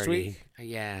is I'm next already. week?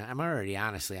 Yeah, I'm already.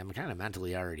 Honestly, I'm kind of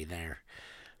mentally already there.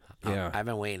 Yeah. I've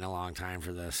been waiting a long time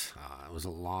for this. It was a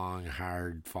long,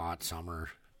 hard fought summer.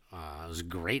 It was a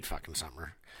great fucking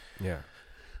summer. Yeah.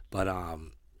 But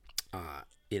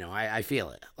I feel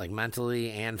it, like,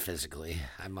 mentally and physically.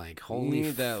 I'm like, holy You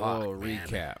need that fuck, little man.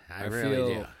 recap. I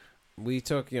really do. We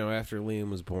took, after Liam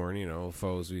was born,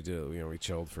 foes, we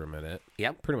chilled for a minute.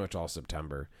 Yep. Pretty much all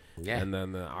September. Yeah. And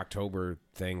then the October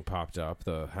thing popped up,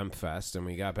 the Hemp Fest, and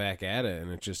we got back at it,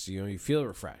 and it just, you feel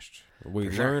refreshed. We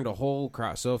For sure. learned a whole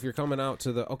crowd. So if you're coming out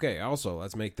to also,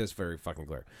 let's make this very fucking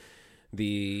clear.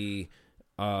 The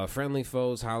Friendly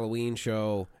Foes Halloween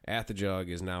show at the Jug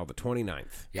is now the 29th.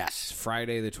 It's Yes.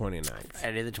 Friday the 29th.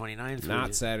 Friday the 29th.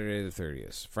 Not Saturday the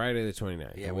 30th. Friday the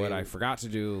 29th. Yeah, and what I forgot to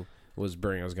do was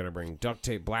I was going to bring duct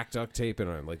tape, black duct tape,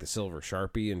 and like the silver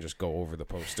Sharpie, and just go over the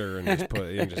poster and just put,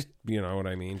 and just, you know what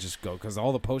I mean? Just go, because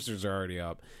all the posters are already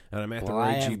up, and I'm at the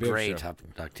I Ray G. have Biv gray show.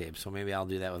 duct tape, so maybe I'll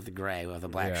do that with the gray, with the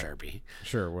black Yeah. Sharpie.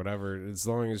 Sure, whatever. As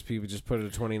long as people just put a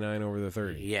 29 over the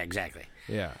 30. Yeah, exactly.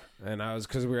 Yeah, and I was,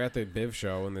 because we were at the Biv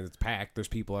show and it's packed. There's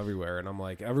people everywhere, and I'm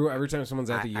like, every time someone's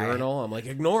at the urinal, I'm like,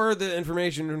 ignore the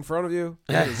information in front of you.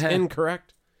 That is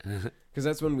incorrect. Because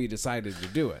that's when we decided to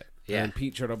do it. Yeah. And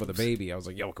Pete showed up with a baby. I was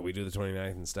like, yo, can we do the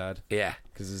 29th instead? Yeah.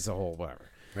 Because it's a whole whatever.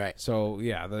 Right. So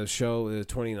yeah, the show the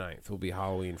 29th will be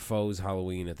Halloween Foes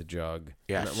Halloween at the Jug.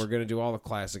 Yes. And we're gonna do all the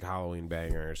classic Halloween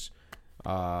bangers.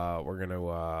 We're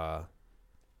gonna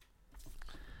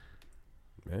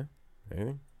yeah,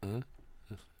 anything?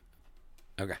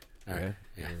 Okay. All right.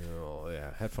 Yeah. Well,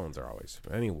 yeah. Headphones are always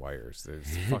any wires. It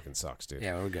fucking sucks, dude.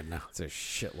 Yeah, we're good now. It's a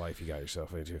shit life you got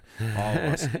yourself into. All of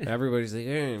us. Everybody's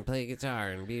like, play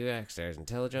guitar and be backstairs and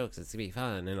tell jokes. It's gonna be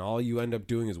fun. And all you end up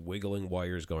doing is wiggling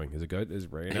wires going, is it good? Is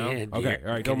it right now? Yeah, Okay,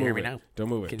 all right, can don't you hear move me it. now? Don't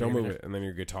move it. Can you Don't hear me move now? it. And then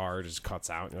your guitar just cuts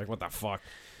out. And you're like, what the fuck?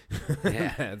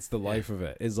 Yeah. That's the life of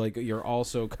it. Is like you're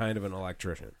also kind of an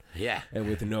electrician Yeah. and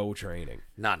with no training.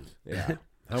 None. Yeah.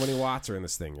 How many watts are in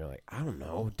this thing? You're like, I don't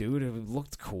know, dude. It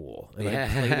looked cool. And I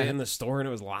Yeah. played it in the store and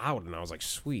it was loud. And I was like,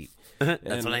 sweet.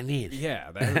 That's what I need.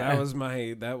 Yeah, that was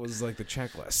like the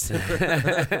checklist.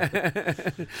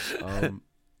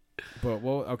 But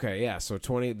well, okay, yeah. So the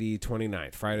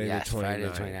 29th, Friday Yes, the 29th, Friday the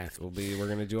 29th. We're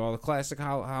gonna do all the classic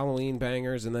Halloween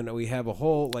bangers, and then we have a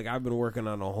whole I've been working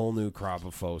on a whole new crop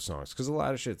of faux songs because a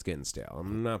lot of shit's getting stale.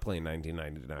 I'm not playing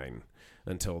 1999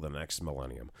 until the next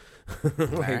millennium.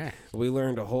 right. We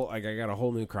learned a whole I got a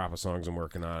whole new crop of songs I'm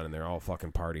working on, and they're all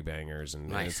fucking party bangers, and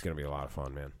Nice. it's gonna be a lot of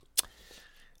fun, man.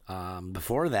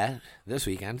 Before that, this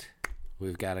weekend,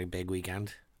 we've got a big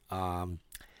weekend.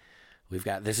 We've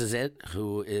got This Is It,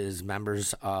 who is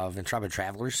members of Intrepid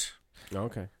Travelers,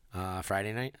 Okay.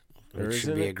 Friday night. Or Which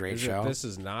should isn't be it- a great is it show. This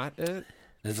is not it.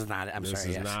 This is not it. I'm This sorry.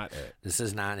 is Yes. not it. This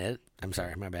is not it. I'm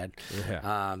sorry. My bad.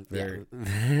 Yeah. Very-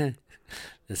 Yeah.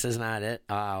 This is not it.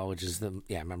 Which is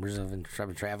members of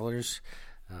Intrepid Travelers.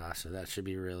 So that should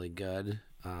be really good.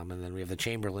 And then we have the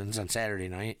Chamberlains on Saturday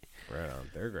night. Right on.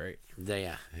 They're great.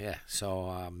 Yeah.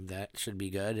 So that should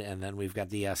be good. And then we've got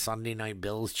the Sunday night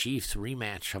Bills Chiefs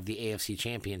rematch of the AFC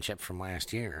Championship from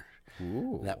last year.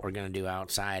 Ooh. That we're gonna do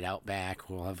outside, out back.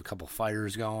 We'll have a couple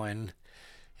fires going,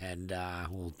 and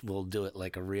we'll do it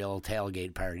like a real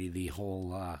tailgate party. The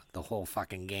whole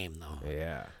fucking game, though.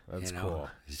 Yeah, that's You know? cool.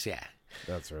 Yeah.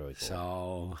 That's really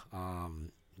cool. So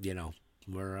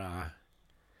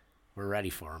we're ready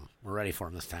for them. We're ready for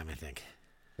them this time, I think.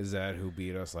 Is that who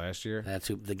beat us last year? That's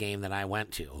the game that I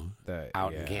went to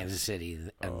out in Kansas City,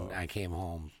 and I came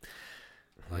home.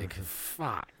 Like,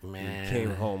 fuck, man.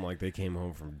 Came home like they came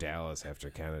home from Dallas after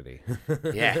Kennedy.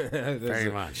 Yeah, There's very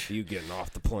much. You getting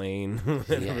off the plane.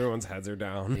 Everyone's heads are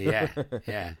down. Yeah.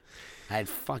 I had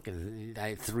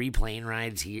 3 plane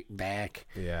rides back,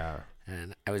 Yeah.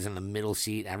 and I was in the middle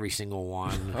seat every single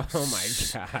one. Oh,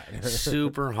 my God.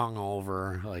 Super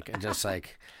hungover. I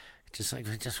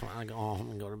just want to go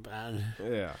home and go to bed.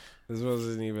 Yeah. This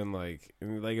wasn't even like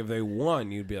if they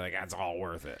won, you'd be like, that's all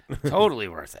worth it. Totally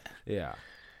worth it. Yeah.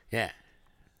 Yeah.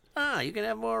 You can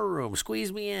have more room.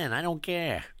 Squeeze me in. I don't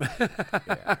care.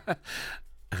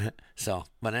 So,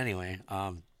 but anyway,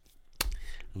 I'm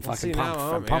fucking pumped.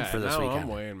 I'm pumped for this weekend. I'm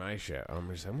weighing my shit. I'm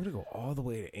going to go all the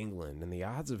way to England, and the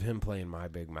odds of him playing My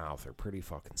Big Mouth are pretty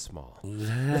fucking small.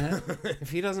 If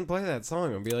he doesn't play that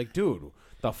song, I'll be like, dude,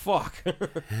 the fuck?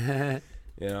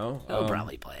 You know? He'll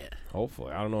probably play it.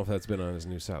 Hopefully. I don't know if that's been on his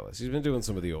new set list. He's been doing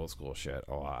some of the old school shit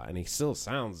a lot, and he still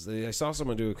sounds... I saw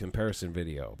someone do a comparison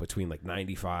video between,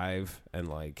 95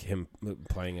 and, him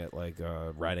playing at,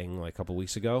 Reading, a couple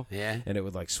weeks ago. Yeah. And it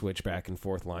would, switch back and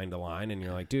forth line to line, and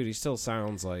you're like, dude, he still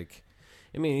sounds like...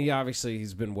 I mean,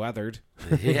 he's been weathered.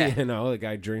 Yeah. The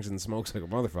guy drinks and smokes like a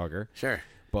motherfucker. Sure.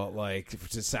 But,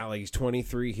 to sound like he's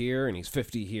 23 here and he's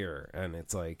 50 here, and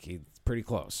it's he's pretty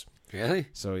close. Really?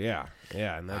 So yeah,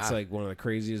 and that's one of the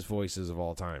craziest voices of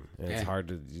all time. And it's hard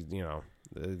to,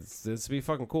 it's be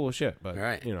fucking cool as shit. But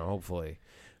right. Hopefully,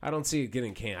 I don't see it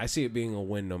getting I see it being a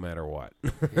win no matter what.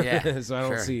 Yeah. So I don't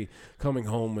sure. see coming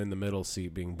home in the middle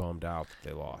seat being bummed out that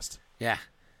they lost, Yeah.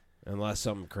 unless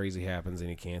something crazy happens and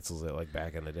he cancels it like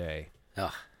back in the day.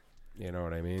 Oh. You know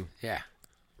what I mean? Yeah.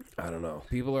 I don't know.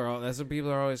 That's what people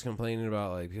are always complaining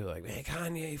about. People are like, man,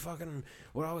 Kanye fucking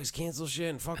would always cancel shit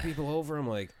and fuck people over. I'm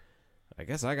like, I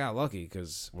guess I got lucky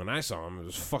because when I saw him, it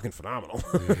was fucking phenomenal.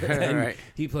 And Right.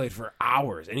 he played for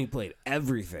hours, and he played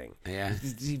everything. Yeah.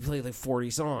 He played like 40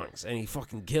 songs, and he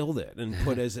fucking killed it and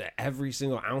put every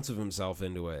single ounce of himself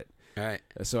into it. All right.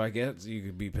 So I guess you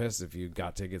could be pissed if you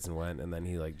got tickets and went, and then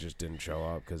he like just didn't show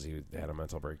up because he had a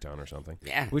mental breakdown or something.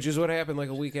 Yeah. Which is what happened like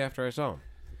a week after I saw him.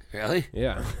 Really?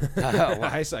 Yeah. Oh, wow.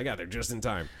 I got there just in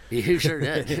time. You sure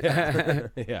did.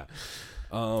 Yeah.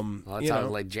 Well, that you sounds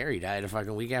know. like Jerry died a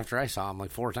fucking week after I saw him,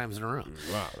 like 4 times in a row.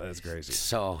 Wow, that's crazy.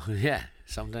 So, yeah,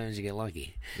 sometimes you get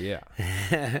lucky. Yeah.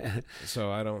 So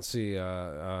I don't see.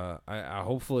 I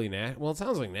hopefully well, it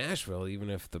sounds like Nashville. Even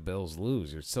if the Bills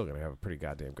lose, you're still gonna have a pretty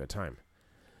goddamn good time.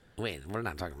 Wait, we're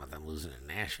not talking about them losing in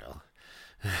Nashville.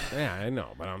 Yeah, I know,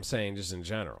 but I'm saying just in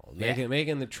general, Yeah.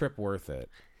 making the trip worth it.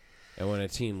 And when a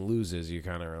team loses, you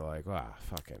kind of are like, wow,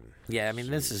 fucking. Yeah, I mean,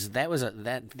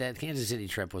 that Kansas City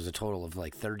trip was a total of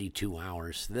like 32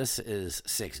 hours. This is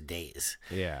 6 days.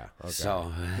 Yeah. Okay.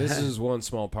 So- this is one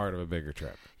small part of a bigger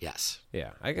trip. Yes.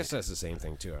 Yeah, I guess that's the same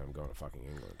thing too. I'm going to fucking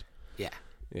England. Yeah.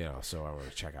 You know, so I want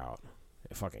to check out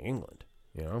fucking England.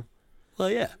 You know,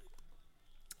 Well, yeah.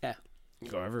 Yeah.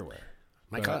 go everywhere.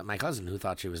 My cousin, who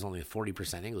thought she was only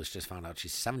 40% English, just found out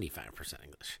she's 75%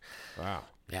 English. Wow.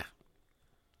 Yeah.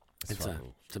 That's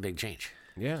fucking- It's a big change.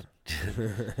 Yeah.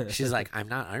 She's like, I'm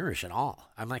not Irish at all.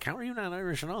 I'm like, how are you not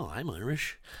Irish at all? I'm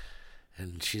Irish.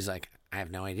 And she's like, I have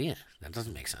no idea. That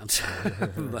doesn't make sense.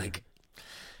 Like,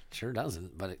 sure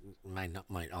doesn't, but it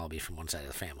might all be from one side of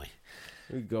the family.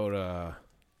 We go to,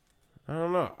 I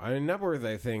don't know. I mean, Knebworth,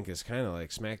 I think, is kind of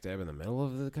like smack dab in the middle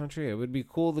of the country. It would be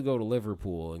cool to go to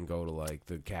Liverpool and go to like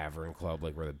the Cavern Club,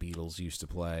 like where the Beatles used to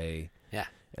play. Yeah.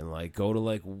 And like go to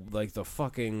like the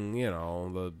fucking, you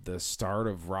know, the start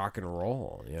of rock and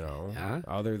roll, you know, Yeah.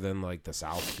 other than like the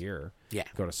South here. Yeah.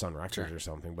 Go to Sun Records Sure. or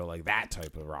something, but like that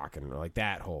type of rock and like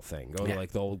that whole thing. Go Yeah. to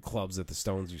like the old clubs that the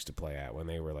Stones used to play at when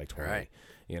they were like 20. Right.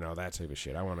 You know, that type of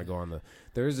shit. I want to go on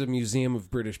there's a museum of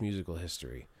British musical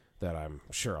history that I'm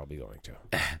sure I'll be going to.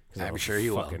 'Cause I'm a sure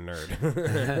you will. fucking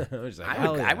nerd. I was like,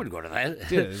 hell yeah. I would go to that.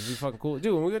 Dude, it'd be fucking cool.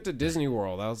 Dude, when we went to Disney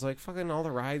World, I was like, fucking all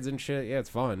the rides and shit. Yeah, it's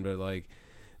fun, but like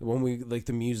when we like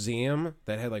the museum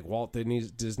that had like Walt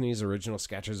Disney's original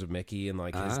sketches of Mickey and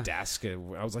like his desk, I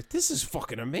was like, this is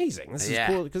fucking amazing. This is Yeah.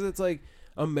 cool because it's like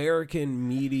American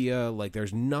media. Like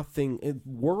there's nothing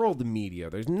world media.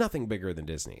 There's nothing bigger than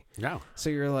Disney. No. So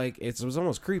you're like, it was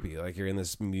almost creepy. Like you're in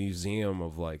this museum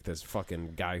of like this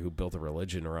fucking guy who built a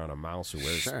religion around a mouse who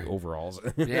wears Sure. overalls.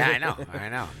 Yeah, I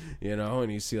know. You know,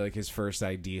 and you see like his first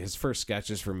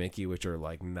sketches for Mickey, which are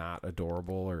like not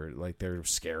adorable or like they're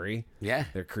scary. Yeah.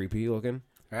 They're creepy looking.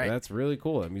 Right. That's really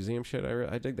cool. That museum shit,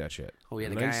 I dig that shit. Oh, we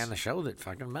had a Nice. guy on the show that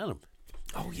fucking met him.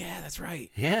 Oh yeah, that's right.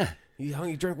 Yeah. He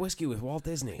drank whiskey with Walt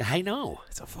Disney. I know.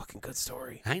 It's a fucking good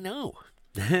story. I know.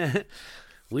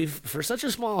 For such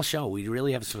a small show, we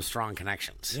really have some strong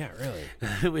connections. Yeah,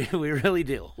 really. we really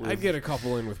do. I'd get a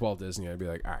couple in with Walt Disney. I'd be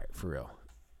like, all right, for real.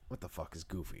 What the fuck is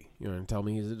Goofy? You want to tell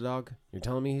me he's a dog? You're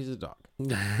telling me he's a dog.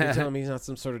 You're telling me he's not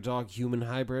some sort of dog-human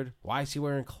hybrid? Why is he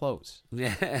wearing clothes?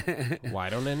 Yeah. Why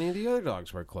don't any of the other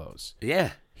dogs wear clothes?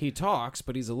 Yeah. He talks,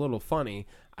 but he's a little funny.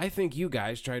 I think you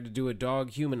guys tried to do a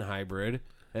dog-human hybrid,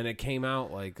 and it came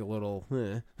out like a little...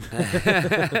 It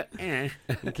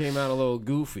came out a little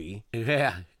goofy,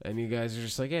 Yeah. and you guys are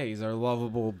just like, hey, he's our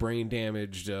lovable,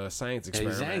 brain-damaged science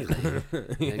experiment.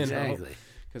 Exactly. Exactly.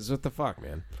 Because what the fuck,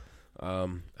 man? I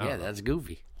don't Yeah, know. that's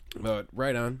goofy. But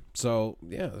right on. So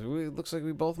yeah, it looks like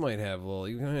we both might have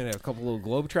you might have a couple little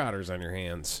globetrotters on your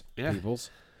hands, Yeah.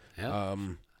 peoples. Yeah.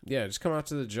 Yeah, just come out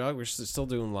to the jug. We're still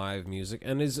doing live music,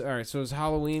 and all right. So is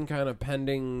Halloween kind of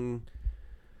pending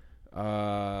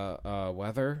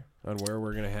weather on where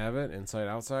we're gonna have it, inside,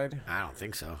 outside? I don't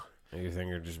think so. You think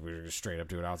we're just straight up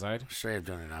do it outside? Straight up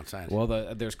doing it outside. Well,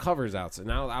 there's covers outside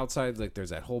now. Outside, like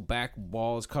there's that whole back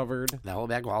wall is covered. The whole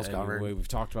back wall's And covered. We've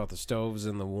talked about the stoves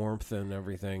and the warmth and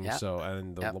everything. Yep. So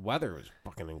and the Yep. weather was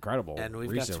fucking incredible. And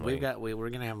recently. we're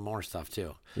gonna have more stuff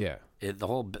too. Yeah. The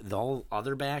whole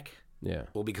other back Yeah.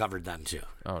 will be covered then too.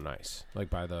 Oh, nice. Like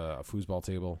by the foosball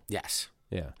table. Yes.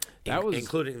 Yeah. That was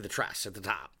including the truss at the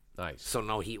top, nice. so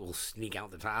no heat will sneak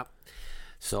out the top.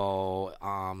 So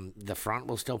the front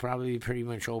will still probably be pretty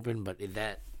much open, but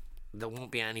there won't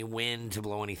be any wind to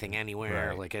blow anything anywhere.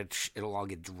 Right. Like it'll all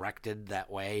get directed that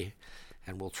way,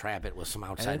 and we'll trap it with some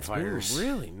And outside it's fires. been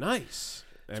really nice.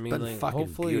 I mean, been like, fucking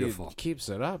hopefully beautiful. it keeps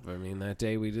it up. I mean, that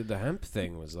day we did the hemp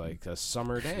thing was like a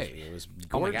summer day. It was gorgeous.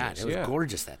 Oh my god, it was yeah.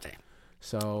 gorgeous that day.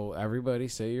 So everybody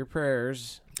say your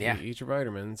prayers. Yeah. Eat your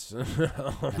vitamins.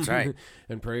 That's right.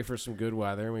 And pray for some good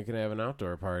weather, and we can have an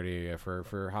outdoor party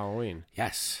for Halloween.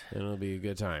 Yes. And it'll be a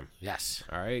good time. Yes.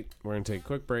 All right. We're going to take a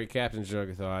quick break. Captain's Jug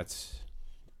of Thoughts.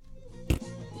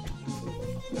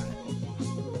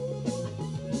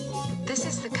 This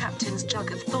is the Captain's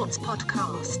Jug of Thoughts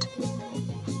podcast,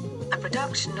 a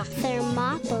production of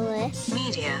Thermopolis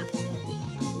Media.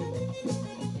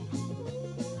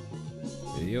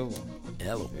 Yo.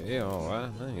 Hello.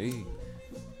 Hey.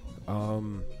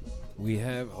 We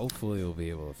have, hopefully we'll be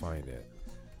able to find it.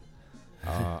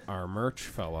 Our merch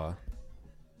fella,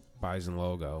 Bison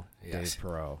Logo, Yes. Dave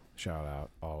Perot, shout out,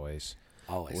 always,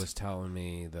 Always. was telling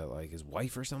me that, like, his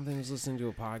wife or something was listening to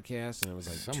a podcast, and it was,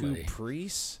 like, Somebody. two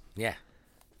priests, Yeah.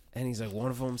 and he's like,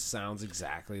 one of them sounds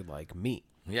exactly like me.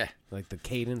 Yeah. Like, the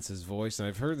cadence, his voice, and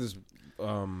I've heard this,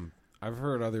 I've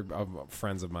heard other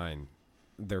friends of mine,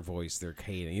 their voice, their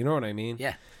cadence, you know what I mean?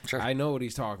 Yeah. Sure. I know what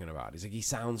he's talking about. He's like, he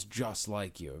sounds just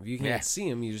like you. If you can't Yeah. see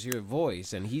him, you just hear a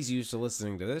voice, and he's used to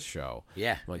listening to this show.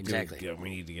 Yeah, I'm like, exactly. Dude,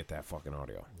 we need to get that fucking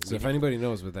audio. So if anybody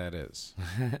knows what that is,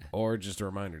 or just a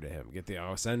reminder to him,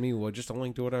 send me just a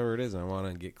link to whatever it is. And I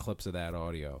want to get clips of that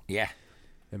audio Yeah.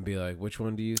 and be like, which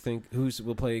one do you think?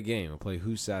 We'll play a game. We'll play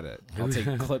Who Said It. I'll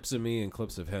take clips of me and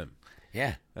clips of him.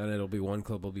 Yeah. And it'll be one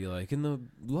clip will be like, in the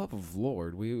love of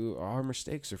Lord, our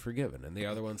mistakes are forgiven. And the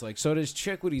other one's like, so does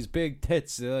chick with these big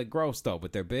tits. They're like gross though,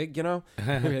 but they're big, you know?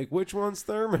 You're like, which one's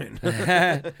Thurman?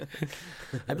 I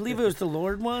believe it was the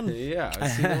Lord one. Yeah, I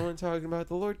see no one talking about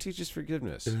the Lord teaches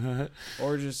forgiveness.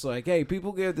 Or just like, hey,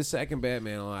 people give the second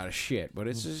Batman a lot of shit, but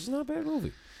it's just not a bad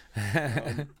movie.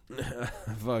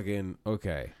 Fucking,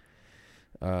 okay.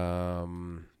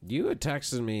 You had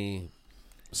texted me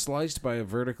sliced by a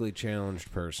vertically challenged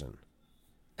person,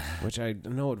 which I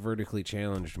know what vertically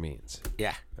challenged means.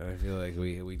 Yeah. I feel like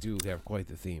we do have quite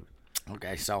the theme.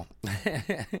 Okay, so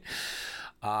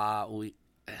I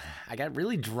got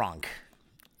really drunk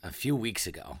a few weeks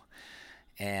ago,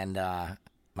 and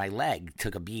my leg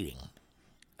took a beating.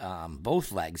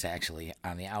 Both legs, actually,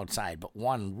 on the outside, but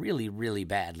one really, really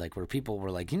bad, like where people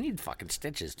were like, you need fucking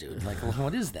stitches, dude. Like,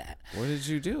 what is that? What did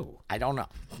you do? I don't know.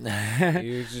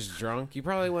 You were just drunk? You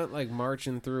probably went like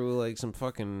marching through like some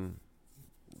fucking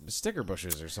sticker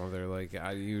bushes or something. Like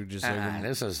you just like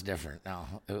This was different. No,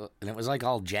 and it was like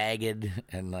all jagged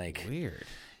and like weird.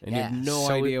 And Yeah, you have no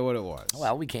so idea what it was.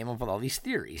 Well, we came up with all these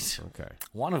theories. Okay.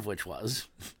 One of which was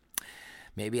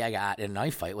maybe I got in a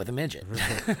knife fight with a midget.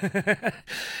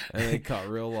 And they cut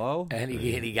real low. And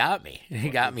he got me. He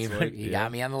got me. Sweet, He yeah.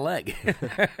 got me on the leg.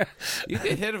 You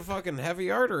could hit a fucking heavy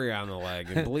artery on the leg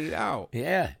and bleed out.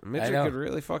 Yeah, A I midget know. could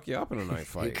really fuck you up in a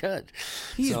knife You fight. could.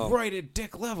 He's So- right at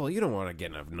dick level. You don't want to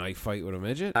get in a knife fight with a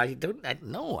midget. I don't.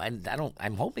 No, I don't.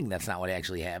 I'm hoping that's not what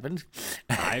actually happened.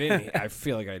 I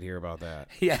feel like I'd hear about that.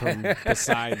 Yeah. From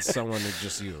besides someone that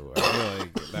just you. I feel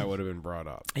like that would have been brought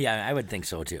up. Yeah, I would think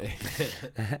so too.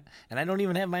 And I don't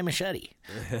even have my machete.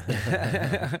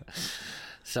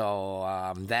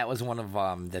 So that was one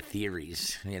of the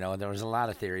theories. You know, there was a lot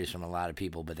of theories from a lot of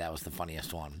people, but that was the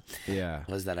funniest one. Yeah.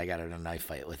 Was that I got in a knife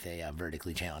fight with a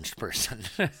vertically challenged person.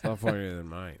 It's not funnier than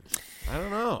mine. I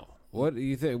don't know. What do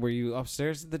you think? Were you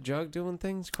upstairs at the jug doing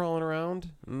things, crawling around?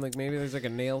 And like maybe there's like a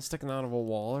nail sticking out of a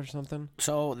wall or something?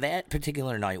 So that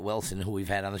particular night, Wilson, who we've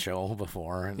had on the show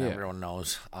before, and Yeah. everyone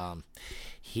knows,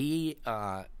 he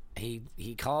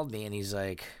called me and he's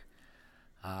like,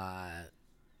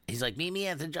 meet me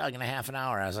at the jug in a half an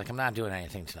hour. I was like, I'm not doing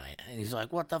anything tonight. And he's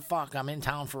like, what the fuck? I'm in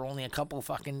town for only a couple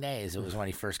fucking days. It was when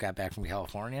he first got back from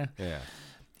California. Yeah.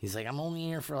 He's like, I'm only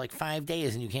here for like 5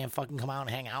 days and you can't fucking come out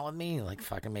and hang out with me? Like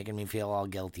fucking making me feel all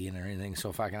guilty and everything.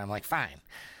 So fucking, I'm like, fine.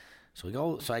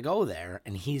 So I go there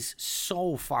and he's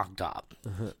so fucked up.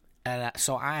 And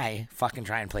so I fucking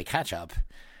try and play catch up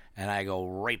and I go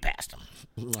right past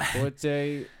him. What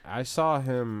day? I saw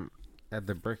him at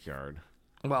the Brickyard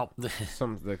Well,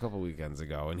 a couple weekends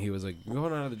ago, and he was like, "You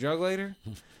going out of the jug later?"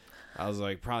 I was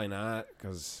like, "Probably not,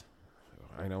 because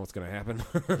I know what's gonna happen."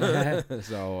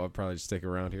 So I'll probably just stick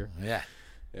around here. yeah.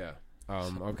 Yeah.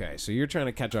 Okay. So you're trying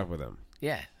to catch up with him.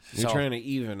 Yeah. You're So, trying to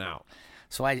even out.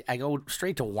 so I go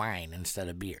straight to wine instead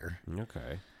of beer.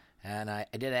 Okay. And I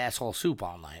did asshole soup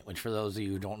all night, which for those of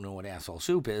you who don't know what asshole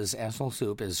soup is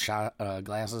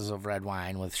glasses of red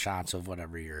wine with shots of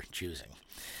whatever you're choosing.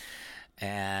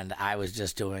 And I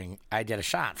did a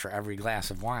shot for every glass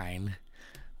of wine,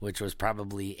 which was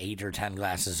probably 8 or 10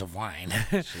 glasses of wine.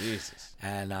 Jesus.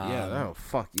 And Yeah, that'll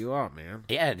fuck you up, man.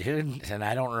 yeah, dude. And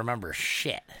I don't remember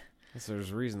shit. So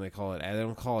there's a reason they call it. They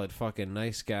don't call it fucking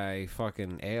nice guy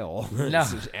fucking ale. No.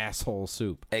 It's just asshole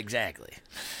soup. Exactly.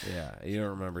 Yeah, you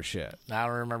don't remember shit. I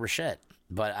don't remember shit.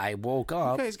 But I woke You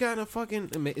up. guys got a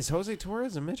fucking... Is Jose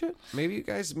Torres a midget? Maybe you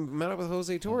guys met up with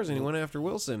Jose Torres and he went after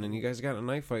Wilson and you guys got a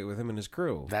knife fight with him and his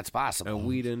crew. That's possible. And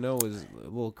we didn't know his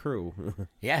little crew.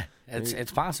 Yeah,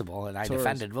 it's possible. And I Torres.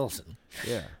 defended Wilson.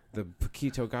 Yeah, the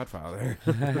Paquito Godfather.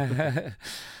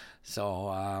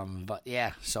 So, but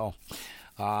yeah, so,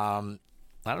 I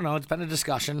don't know. It's been a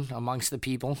discussion amongst the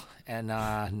people, and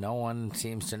no one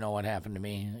seems to know what happened to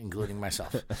me, including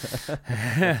myself.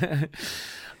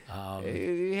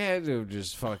 You had to have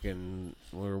just fucking...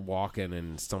 We were walking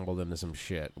and stumbled into some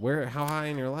shit. How high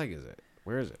in your leg is it?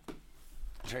 Where is it?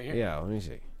 It's right here. Yeah, let me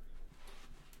see.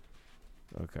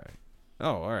 Okay.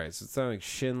 Oh, all right. So it's not like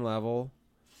shin level.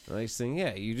 Nice thing.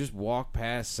 Yeah, you just walk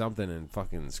past something and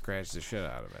fucking scratch the shit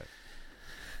out of it.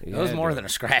 It was more than a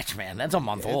scratch, man. That's a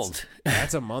month old.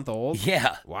 That's a month old?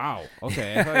 Yeah. Wow.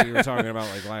 Okay. I thought you were talking about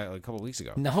like a couple weeks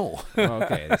ago. No. Oh,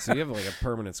 okay. So you have like a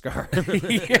permanent scar.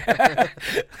 Yeah.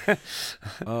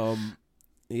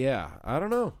 Yeah. I don't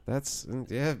know. That's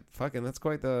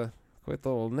quite the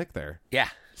little nick there. Yeah.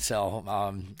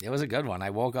 So it was a good one. I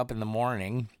woke up in the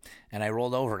morning and I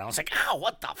rolled over and I was like, ow,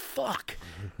 what the fuck?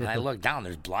 And I looked down.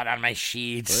 There's blood on my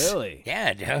sheets. Really?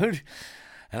 Yeah, dude.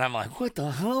 And I'm like, what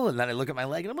the hell? And then I look at my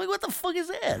leg and I'm like, what the fuck is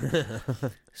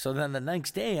that? So then the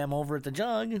next day I'm over at the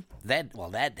Jug. That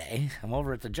day I'm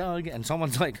over at the Jug and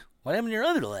someone's like, what happened to your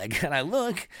other leg? And I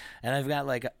look and I've got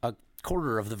like a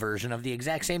quarter of the version of the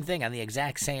exact same thing on the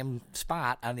exact same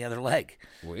spot on the other leg.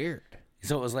 Weird.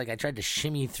 So it was like I tried to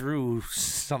shimmy through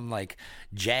some like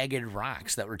jagged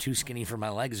rocks that were too skinny for my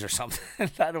legs or something.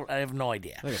 I have no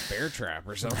idea. Like a bear trap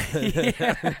or something.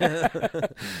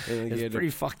 It's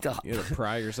pretty fucked up. You had to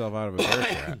pry yourself out of a bear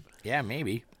trap. Yeah,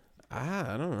 maybe.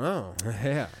 I don't know.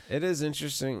 Yeah, it is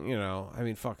interesting. You know, I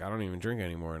mean, fuck, I don't even drink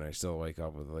anymore, and I still wake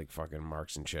up with like fucking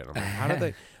marks and shit. I'm like, how did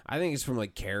they? I think it's from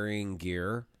like carrying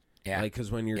gear. Yeah. Like,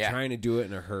 because when you're trying to do it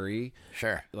in a hurry,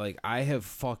 Sure. like I have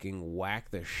fucking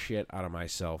whacked the shit out of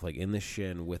myself, like in the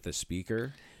shin with the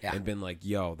speaker, and been like,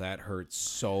 "Yo, that hurts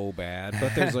so bad."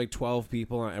 But there's like 12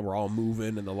 people, and we're all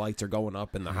moving, and the lights are going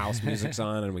up, and the house music's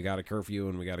on, and we got a curfew,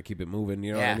 and we got to keep it moving.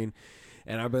 You know what I mean?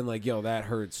 And I've been like, "Yo, that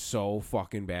hurts so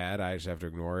fucking bad." I just have to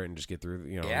ignore it and just get through.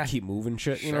 You know, and keep moving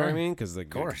shit. You know what I mean? Because the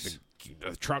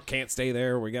truck can't stay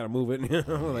there. We got to move it. You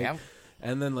know, like.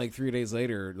 And then, like, 3 days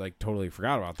later, like, totally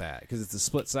forgot about that. Because it's a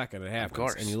split second it happens. Of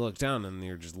course. And you look down, and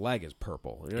your just leg is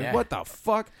purple. You're like, what the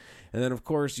fuck? And then, of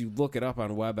course, you look it up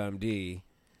on WebMD,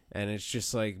 and it's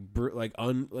just, like,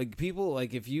 people,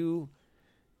 like, if you,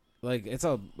 like, it's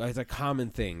a common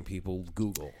thing people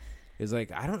Google. Is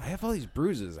like, I have all these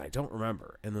bruises I don't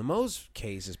remember. And the most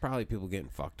case is probably people getting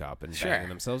fucked up and banging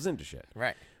themselves into shit.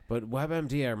 Right. But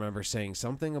WebMD, I remember saying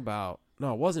something about...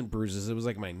 No, it wasn't bruises. It was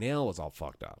like my nail was all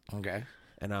fucked up. Okay.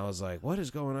 And I was like, what is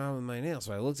going on with my nail?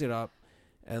 So I looked it up,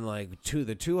 and like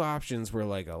the two options were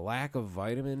like a lack of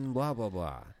vitamin, blah, blah,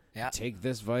 blah. Yeah. Take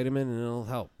this vitamin and it'll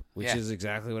help, which is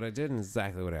exactly what I did and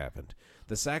exactly what happened.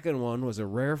 The second one was a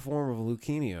rare form of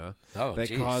leukemia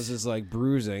that causes like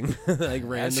bruising, like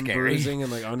random bruising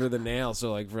and like under the nail.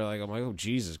 So like I'm like, oh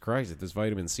Jesus Christ, if this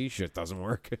vitamin C shit doesn't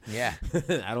work, I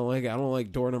don't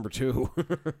like door number 2.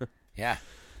 Yeah.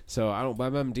 So I don't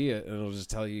WebMD it, and it'll just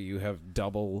tell you have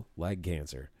double leg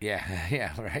cancer.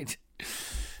 Yeah, right.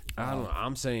 I don't know.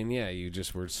 I'm saying, you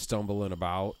just were stumbling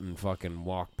about and fucking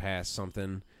walked past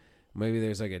something. Maybe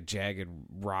there's like a jagged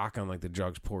rock on like the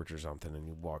Jug's porch or something, and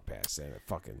you walk past it and it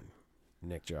fucking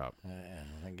nicked you up.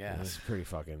 I guess. It's pretty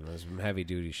fucking, it was heavy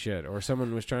duty shit. Or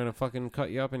someone was trying to fucking cut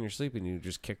you up in your sleep and you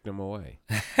just kicked them away.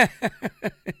 You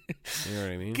know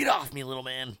what I mean? Get off me, little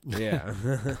man. Yeah.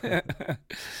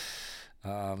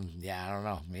 I don't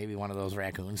know. Maybe one of those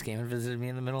raccoons came and visited me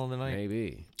in the middle of the night.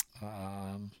 Maybe.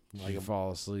 Like you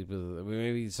fall asleep.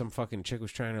 Maybe some fucking chick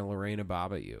was trying to Lorena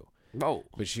Bob at you. Oh.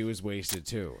 But she was wasted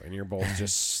too, and you're both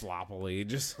just sloppily,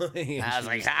 just like... I was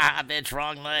like, bitch,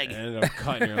 wrong leg. Ended up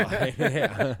cutting your leg.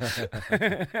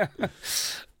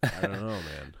 I don't know,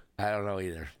 man. I don't know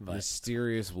either. But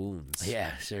mysterious wounds.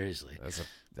 Yeah, seriously.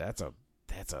 That's a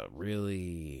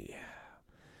really...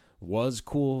 Was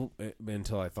cool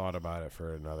until I thought about it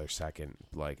for another second,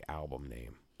 like album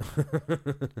name.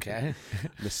 Okay.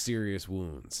 Mysterious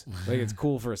Wounds. Like it's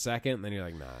cool for a second, and then you're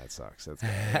like, nah, it sucks. That's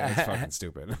fucking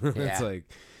stupid. It's like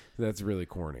that's really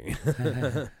corny. I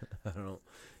don't know.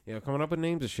 You know, coming up with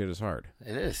names of shit is hard.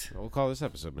 It is. We'll call this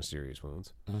episode Mysterious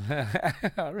Wounds.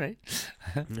 All right.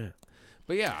 Yeah.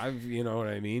 But yeah, you know what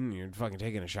I mean? You're fucking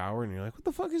taking a shower and you're like, what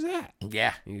the fuck is that?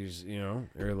 Yeah. You just,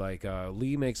 or like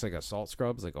Lee makes like a salt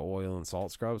scrub. It's like a oil and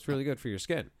salt scrub. It's really good for your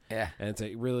skin. Yeah. And it's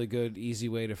a really good, easy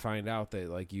way to find out that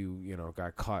like you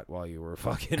got cut while you were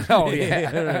fucking. Oh, yeah.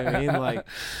 You know what I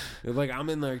mean? Like I'm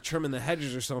in there trimming the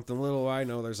hedges or something. Little I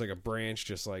know there's like a branch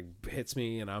just like hits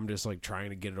me and I'm just like trying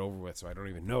to get it over with so I don't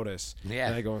even notice. Yeah.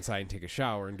 And I go inside and take a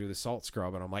shower and do the salt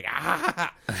scrub and I'm like,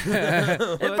 ah!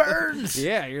 It burns.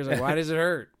 Yeah. You're like, why does it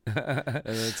hurt? And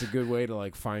it's a good way to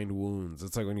like find wounds.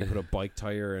 It's like when you put a bike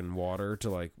tire in water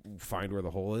to like find where the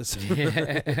hole is.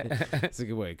 It's a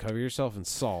good way. Cover yourself in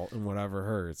salt and whatever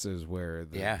hurts is where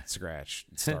the scratch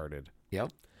started.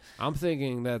 Yep. I'm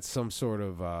thinking that's some sort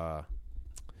of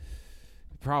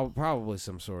probably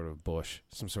some sort of bush,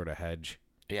 some sort of hedge.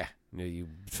 Yeah. You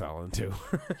fell into.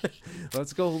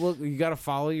 Let's go look. You got to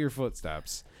follow your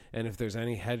footsteps. And if there's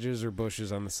any hedges or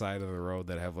bushes on the side of the road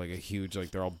that have like a huge,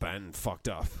 like they're all bent and fucked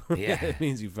up, it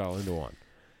means you fell into one.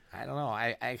 I don't know.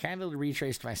 I kind of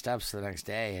retraced my steps the next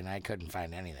day, and I couldn't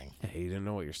find anything. Hey, you didn't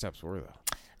know what your steps were,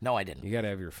 though. No, I didn't. You got to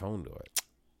have your phone do it.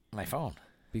 My phone.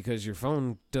 Because your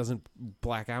phone doesn't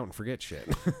black out and forget shit.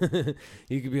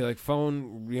 You could be like,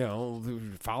 phone,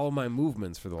 follow my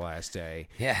movements for the last day.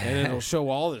 Yeah. And it'll show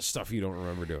all this stuff you don't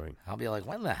remember doing. I'll be like,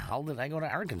 when the hell did I go to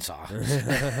Arkansas?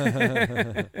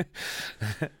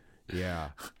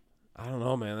 Yeah. I don't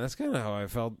know, man. That's kind of how I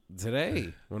felt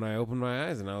today when I opened my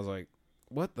eyes and I was like,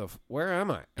 where am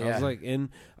I? I was like,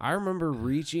 I remember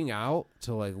reaching out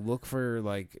to like look for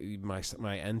like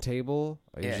my end table.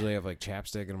 I usually have like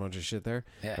chapstick and a bunch of shit there.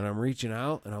 Yeah. And I'm reaching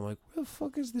out and I'm like, where the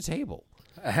fuck is the table?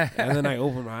 And then I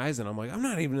open my eyes and I'm like, I'm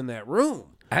not even in that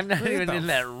room. I'm not even in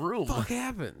that room. What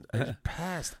happened? I just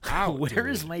passed out. Where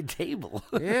is my table?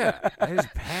 Yeah. I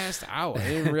just passed out. I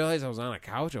didn't realize I was on a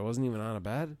couch. I wasn't even on a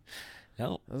bed.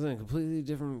 No. I was in a completely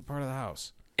different part of the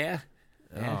house. Yeah.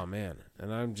 Oh man,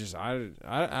 and I'm just I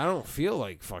don't feel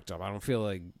like fucked up. I don't feel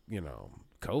like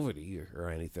COVID-y or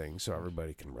anything. So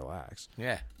everybody can relax.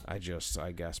 Yeah. I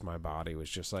guess my body was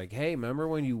just like, hey, remember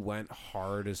when you went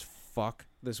hard as fuck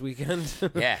this weekend?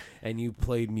 Yeah. And you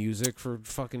played music for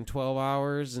fucking 12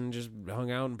 hours and just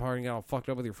hung out and partied and got all fucked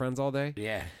up with your friends all day.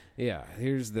 Yeah. Yeah.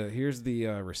 Here's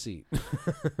the receipt.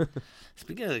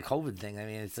 Speaking of the COVID thing, I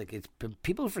mean, it's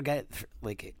people forget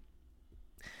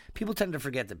People tend to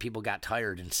forget that people got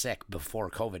tired and sick before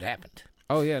COVID happened.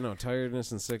 Oh, yeah, no, tiredness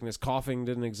and sickness. Coughing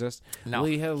didn't exist. No.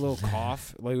 Lee had a little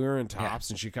cough. Like, we were in Tops,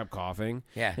 and she kept coughing.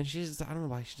 Yeah. And I don't know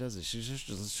why she does it.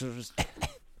 She'll just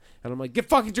and I'm like, get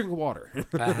fucking drink water.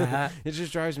 It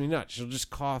just drives me nuts. She'll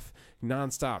just cough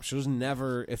nonstop. She'll just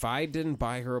never, if I didn't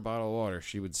buy her a bottle of water,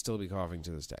 she would still be coughing to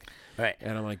this day. Right.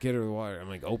 And I'm like, get her the water. I'm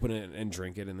like, open it and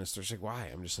drink it. And this, she's like, why?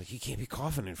 I'm just like, you can't be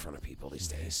coughing in front of people these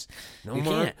days.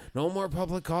 No more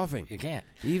public coughing. You can't.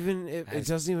 Even if it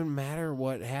doesn't even matter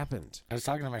what happened. I was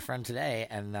talking to my friend today,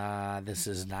 and this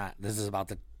is about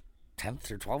the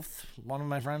 10th or 12th one of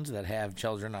my friends that have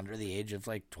children under the age of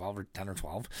like 12 or 10 or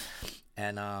 12,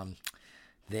 and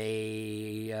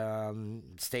they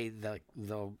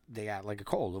they got like a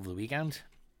cold over the weekend.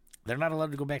 They're not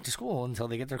allowed to go back to school until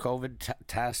they get their COVID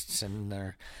tests and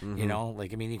their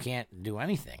you can't do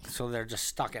anything, so they're just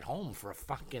stuck at home for a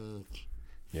fucking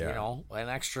an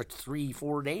extra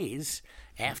 3-4 days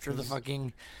after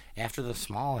the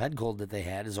small head cold that they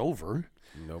had is over.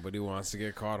 Nobody wants to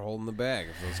get caught holding the bag.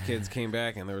 If those kids came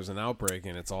back and there was an outbreak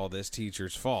and it's all this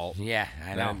teacher's fault. Yeah,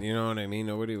 I know. You know what I mean?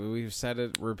 We've said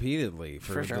it repeatedly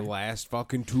for sure. the last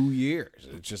fucking 2 years.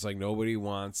 It's just like nobody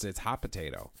wants, it's hot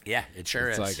potato. Yeah, it sure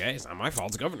it's is. It's like, hey, it's not my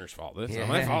fault, it's the governor's fault. It's not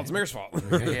my fault, it's the mayor's fault.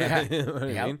 Yeah. You know what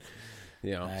I mean?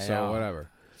 So whatever.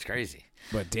 It's crazy.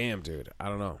 But damn, dude, I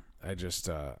don't know. I just,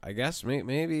 I guess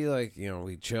maybe like,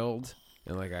 we chilled.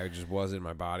 And like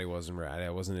my body wasn't right. I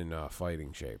wasn't in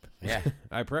fighting shape. Yeah,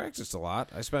 I practiced a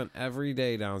lot. I spent every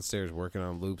day downstairs working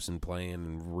on loops and playing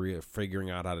and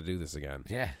figuring out how to do this again.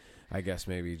 Yeah, I guess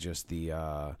maybe just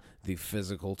the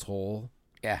physical toll.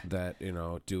 Yeah, that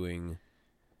doing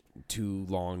 2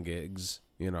 long gigs,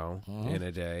 in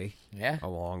a day. Yeah,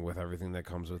 along with everything that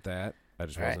comes with that. I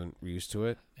just wasn't used to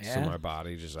it. Yeah. So my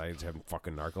body I have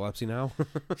fucking narcolepsy now.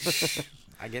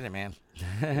 I get it, man.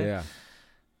 Yeah.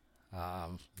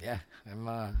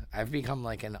 I've become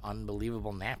like an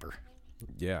unbelievable napper.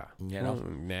 Yeah,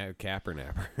 capper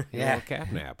napper. Yeah, cap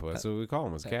nap. That's what we call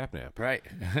them. Was cap nap. Right.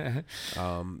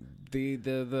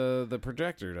 The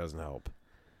projector doesn't help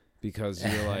because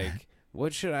you're like,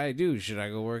 what should I do? Should I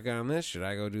go work on this? Should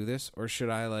I go do this? Or should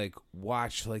I like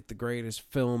watch like the greatest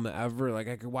film ever? Like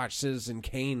I could watch Citizen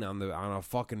Kane on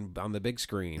the big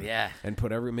screen. Yeah, and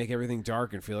make everything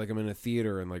dark and feel like I'm in a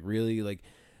theater and like really like.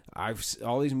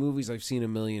 all these movies I've seen a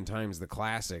million times, the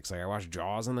classics. Like I watched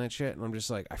Jaws and that shit, and I'm just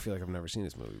like, I feel like I've never seen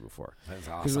this movie before. That's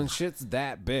Because awesome. when shit's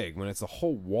that big, when it's the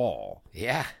whole wall,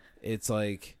 Yeah. it's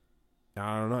like,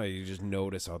 I don't know, you just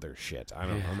notice other shit. I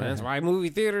don't know, man. That's why movie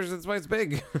theaters, that's why it's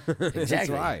big. That's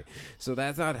Exactly. why. So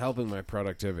that's not helping my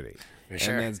productivity. For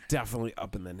sure. And that's definitely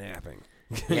up in the napping.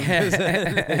 Yeah.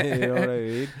 You know what I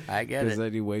mean? I get Because it.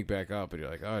 then you wake back up and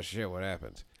you're like, oh shit, what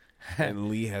happened? And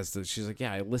Lee has to, she's like,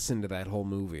 yeah, I listened to that whole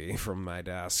movie from my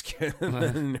desk and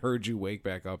then heard you wake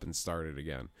back up and start it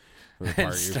again. From the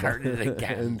part you Start it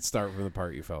again. And start from the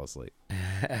part you fell asleep.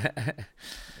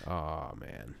 Oh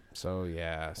man. So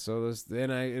yeah. So this it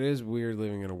is weird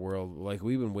living in a world like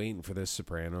we've been waiting for this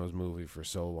Sopranos movie for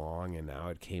so long, and now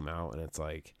it came out and it's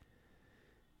like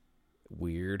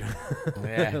weird.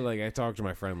 Yeah. Like I talked to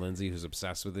my friend Lindsay who's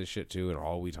obsessed with this shit too, and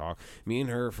all we talk, me and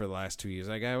her for the last 2 years,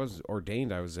 like I was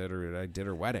ordained, I did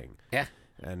her wedding. Yeah.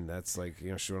 And that's like,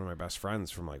 she's one of my best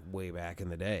friends from like way back in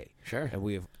the day. Sure. And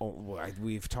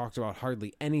we've talked about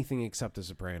hardly anything except the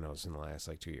Sopranos in the last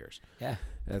like 2 years. Yeah.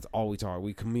 That's all we talk.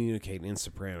 We communicate in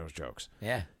Sopranos jokes.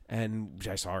 Yeah. And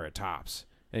I saw her at Tops,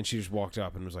 and she just walked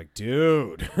up and was like,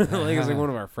 "Dude," like it's like one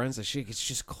of our friends. Like, it's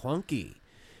just clunky.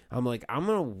 I'm like, I'm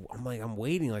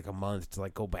waiting like a month to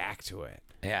like go back to it.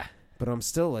 Yeah. But I'm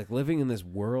still like living in this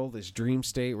world, this dream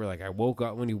state where like I woke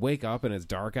up. When you wake up and it's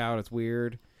dark out, it's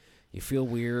weird. You feel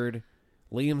weird.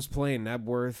 Liam's playing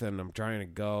Nebworth, and I'm trying to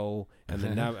go. And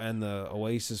the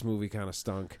Oasis movie kind of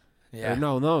stunk. Yeah. Or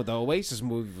no, the Oasis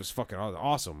movie was fucking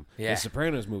awesome. Yeah. The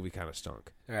Sopranos movie kind of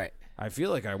stunk. Right. I feel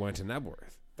like I went to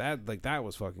Nebworth. That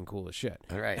was fucking cool as shit.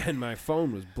 Right. And my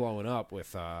phone was blowing up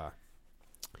with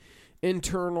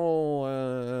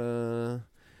internal.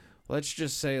 Let's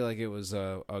just say like it was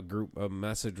a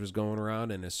message was going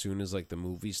around, and as soon as like the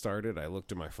movie started, I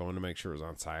looked at my phone to make sure it was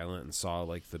on silent and saw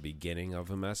like the beginning of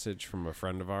a message from a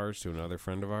friend of ours to another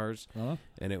friend of ours,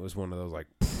 and it was one of those like,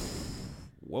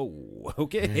 whoa,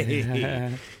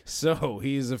 okay. So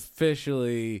he's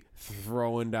officially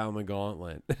throwing down the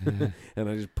gauntlet, and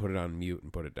I just put it on mute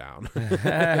and put it down.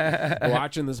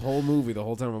 Watching this whole movie, the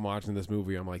whole time I'm watching this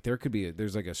movie, I'm like,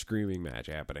 there's like a screaming match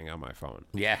happening on my phone,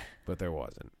 Yeah. but there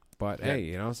wasn't. But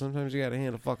hey, sometimes you got to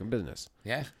handle fucking business.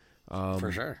 Yeah.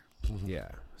 For sure. Yeah.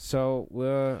 So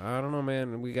I don't know,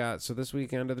 man. So this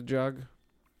weekend of the Jug.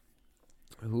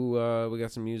 We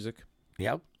got some music.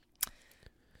 Yep.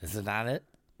 This is not it.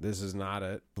 This is not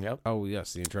it. Yep. Oh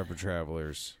yes, the Intrepid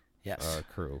Travelers. Yes.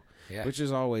 Crew. Yeah. Which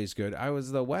is always good.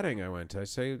 The wedding I went to.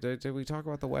 Did we talk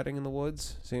about the wedding in the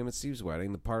woods? Sam and Steve's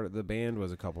wedding. The part of the band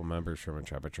was a couple members from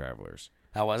Intrepid Travelers.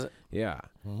 How was it? Yeah.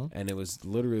 And it was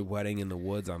literally a wedding in the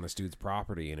woods on this dude's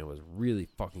property, and it was really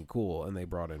fucking cool. And they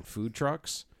brought in food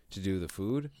trucks to do the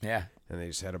food. Yeah. And they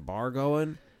just had a bar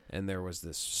going, and there was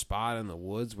this spot in the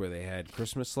woods where they had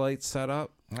Christmas lights set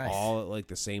up. Nice. All at like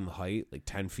the same height, like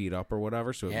 10 feet up or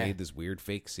whatever. So it Yeah. made this weird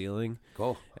fake ceiling.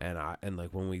 Cool. And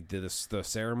like when we did this, the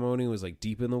ceremony was like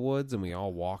deep in the woods, and we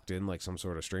all walked in like some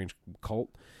sort of strange cult,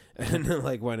 and then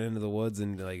like went into the woods,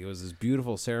 and like it was this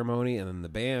beautiful ceremony. And then the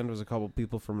band was a couple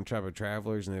people from Intrepid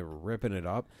Travelers, and they were ripping it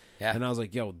up. Yeah. And I was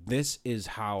like, yo, this is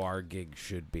how our gig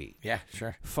should be. Yeah,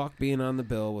 sure. Fuck being on the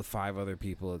bill with 5 other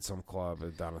people at some club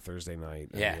on a Thursday night,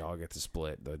 and Yeah. we all get to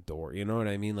split the door. You know what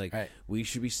I mean? Like, Right. we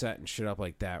should be setting shit up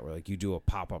like that, where like you do a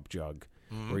pop-up jug,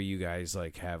 where you guys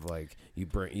like have like you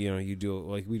bring, you do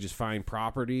like, we just find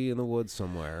property in the woods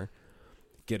somewhere,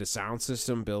 get a sound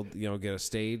system, get a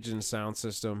stage and a sound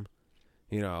system,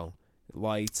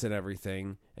 lights and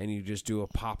everything, and you just do a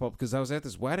pop-up. Because I was at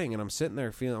this wedding, and I'm sitting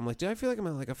there I'm like, dude, I feel like I'm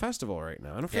at like a festival right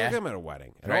now. I don't feel like Yeah. I'm at a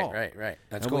wedding at Right, all. right.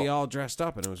 That's and cool. we all dressed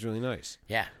up, and it was really nice.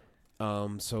 Yeah.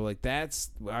 So like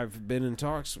I've been in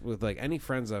talks with like any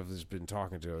friends I've just been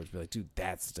talking to. I would be like, dude,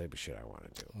 that's the type of shit I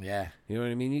want to do. Yeah. You know what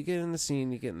I mean? You get in the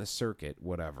scene, you get in the circuit,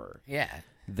 whatever. Yeah.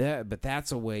 But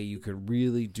that's a way you could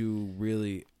really do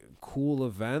really cool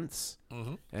events.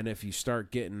 Mm-hmm. And if you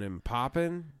start getting them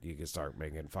popping, you can start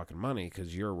making fucking money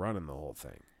because you're running the whole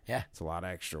thing. Yeah. It's a lot of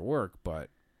extra work, but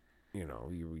you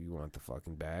want the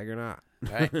fucking bag or not.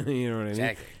 Right. You know what I mean?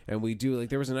 Exactly. And we do, like,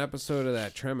 there was an episode of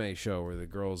that Treme show where the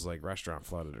girl's like restaurant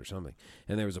flooded or something,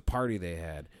 and there was a party they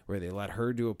had where they let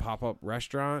her do a pop-up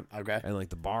restaurant. Okay. And like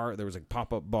the bar, there was a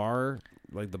pop-up bar,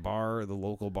 like the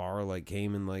local bar like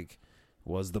came and like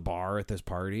was the bar at this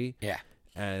party. Yeah.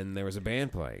 And there was a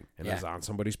band playing, and it was Yeah. on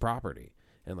somebody's property.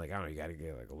 And like, I don't know, you got to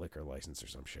get like a liquor license or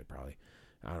some shit probably.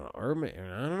 I don't know, or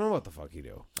I don't know what the fuck you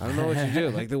do. I don't know what you do.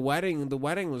 Like the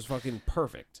wedding was fucking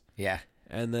perfect. Yeah.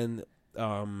 And then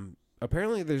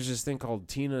apparently there's this thing called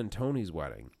Tina and Tony's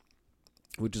Wedding,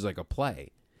 which is like a play.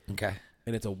 Okay.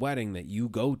 And it's a wedding that you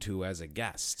go to as a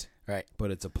guest, Right.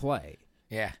 but it's a play.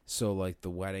 Yeah. So like the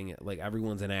wedding, like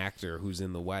everyone's an actor who's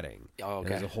in the wedding. Oh, And okay.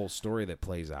 there's a whole story that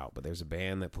plays out, but there's a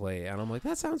band that play, and I'm like,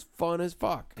 that sounds fun as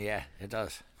fuck. Yeah, it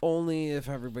does. Only if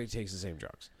everybody takes the same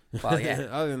drugs. Well, yeah.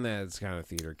 Other than that, it's kind of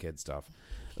theater kid stuff.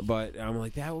 But I'm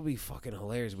like, that would be fucking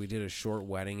hilarious. We did a short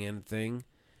wedding end thing,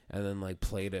 and then like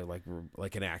played it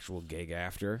like an actual gig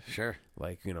after, Sure.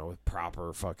 like, you know, with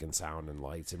proper fucking sound and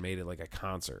lights, and made it like a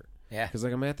concert. Yeah. Because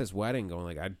like I'm at this wedding going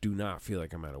like, I do not feel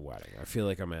like I'm at a wedding. I feel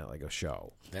like I'm at like a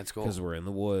show. That's cool. Because we're in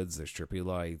the woods, there's trippy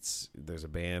lights, there's a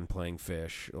band playing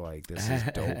Fish. Like, this is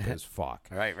dope as fuck.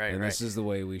 Right, and this is the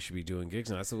way we should be doing gigs,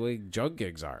 and that's the way jug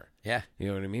gigs are. Yeah. You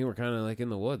know what I mean? We're kind of like in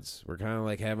the woods. We're kind of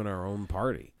like having our own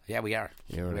party. Yeah, we are.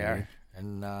 You know what we I are. mean?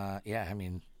 And, yeah, I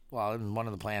mean, well, and one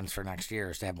of the plans for next year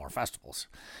is to have more festivals,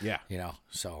 Yeah. you know,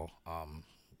 so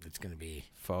it's going to be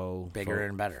Faux. bigger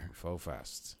and better. Faux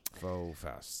fests. Faux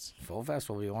fests. Full Fest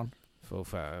will be one. Faux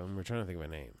fest. We're trying to think of a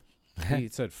name. He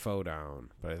said faux down,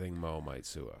 but I think Mo might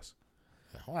sue us.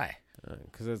 Why?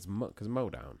 Because it's Mo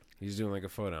down. He's doing like a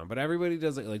faux down. But everybody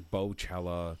does it like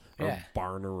Bocella or Yeah.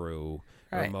 Barnaroo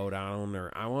or Right. Mo down.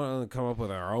 Or I want to come up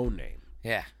with our own name.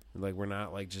 Yeah. Like, we're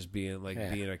not like just being like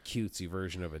Yeah. being a cutesy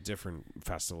version of a different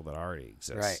festival that already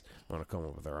exists. Right. Want to come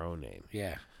up with our own name.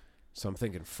 Yeah. So I'm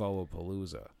thinking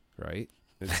Faux-a-Palooza, right?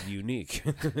 It's unique.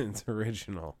 It's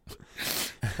original.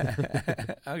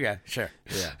 Okay, sure.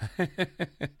 Yeah.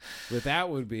 But that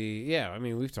would be, yeah, I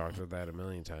mean, we've talked about that a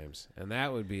million times. And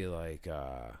that would be like,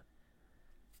 I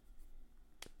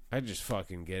just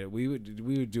fucking get it. We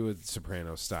would do it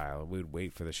Soprano style. We would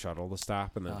wait for the shuttle to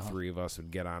stop, and then three of us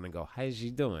would get on and go, how's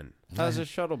you doing? How's the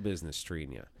shuttle business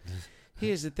treating you?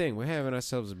 Here's the thing. We're having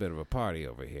ourselves a bit of a party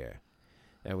over here.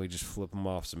 And we just flip them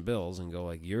off some bills and go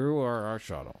like, you are our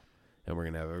shuttle. And we're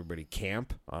going to have everybody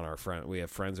camp on our friend. We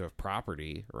have friends who have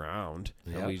property around.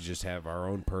 Yep. And we just have our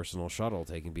own personal shuttle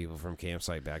taking people from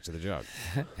campsite back to the jug.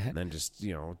 And then just,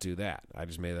 you know, do that. I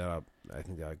just made that up. I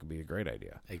think that could be a great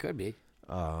idea. It could be.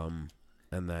 And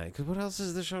then, because what else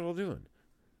is the shuttle doing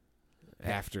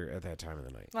at that time of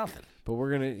the night? Nothing. But we're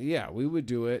going to, yeah, we would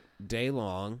do it day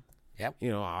long. Yep.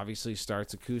 You know, obviously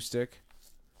starts acoustic.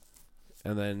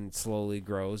 And then slowly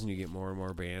grows, and you get more and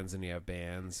more bands, and you have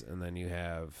bands, and then you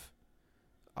have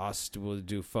us do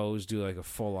like a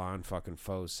full-on fucking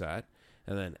faux set,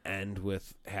 and then end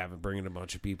with bringing a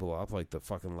bunch of people up, like the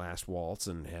fucking last waltz,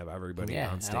 and have everybody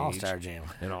on stage. An all-star jam.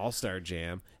 An all-star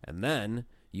jam. And then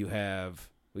you have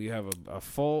a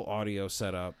full audio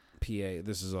setup, PA.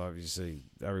 This is obviously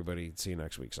everybody. See you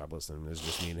next week. Stop listening. This is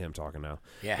just me and him talking now.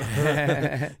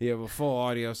 Yeah. You have a full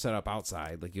audio setup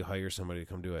outside, like you hire somebody to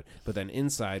come do it. But then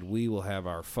inside, we will have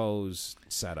our faux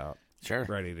set up, Sure.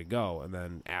 ready to go, and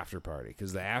then after party.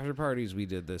 Because the after parties we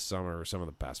did this summer were some of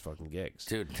the best fucking gigs.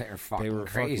 Dude, they're fucking They were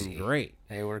crazy. fucking great.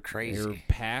 They were crazy. They were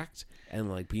packed, and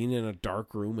like being in a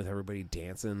dark room with everybody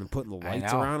dancing and putting the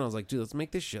lights know. around. I was like, dude, let's make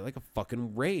this shit like a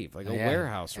fucking rave, like a Yeah.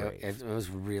 warehouse rave. It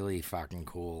was really fucking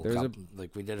cool. There's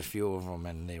Like, we did a few of them,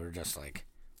 and they were just like,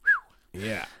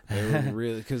 Yeah, they were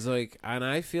really, because like, and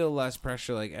I feel less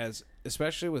pressure, like,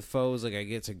 especially with foes, like I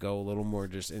get to go a little more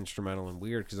just instrumental and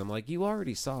weird, because I'm like, you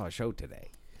already saw a show today.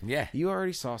 yeah. You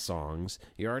already saw songs.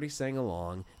 You already sang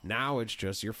along. Now it's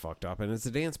just you're fucked up and it's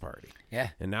a dance party. Yeah.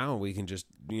 And now we can just,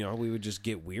 you know, we would just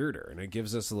get weirder, and it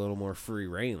gives us a little more free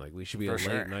reign. Like, we should be For a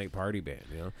sure. late night party band,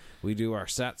 you know? We do our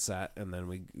set, and then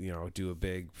we, you know, do a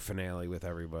big finale with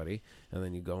everybody, and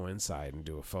then you go inside and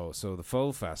do a faux. So the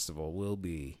faux festival will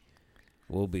be,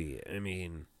 I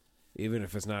mean, even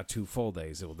if it's not 2 full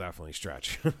days, it will definitely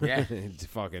stretch. Yeah.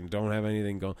 Fucking don't have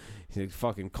anything going.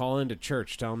 Fucking call into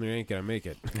church. Tell them you ain't going to make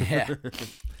it. Yeah.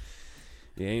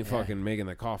 You ain't fucking making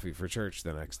the coffee for church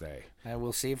the next day. And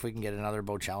we'll see if we can get another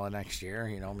Bocella next year.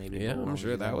 You know, maybe. Yeah, we'll, I'm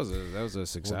sure that was a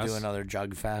success. We'll do another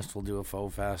Jug Fest. We'll do a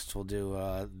Faux Fest. We'll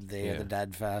do Day of the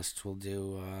Dead Fest. We'll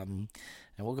do, and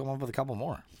we'll come up with a couple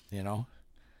more. You know.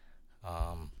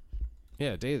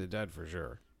 Yeah, Day of the Dead for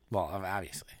sure. Well,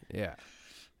 obviously. Yeah.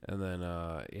 And then,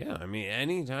 yeah, I mean,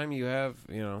 anytime you have,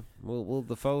 you know, we'll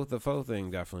the faux thing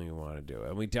definitely we want to do.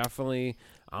 And we definitely,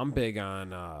 I'm big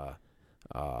on,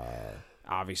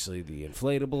 obviously the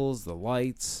inflatables, the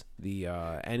lights, the,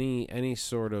 any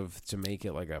sort of, to make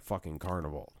it like a fucking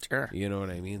carnival. Sure. You know what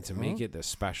I mean? To make it this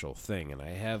special thing. And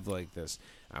I have like this,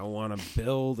 I want to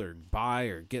build or buy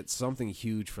or get something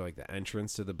huge for like the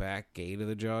entrance to the back gate of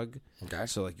the jug. Okay.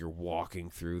 So like you're walking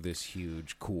through this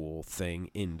huge cool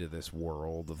thing into this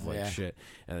world of like Yeah. shit,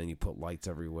 and then you put lights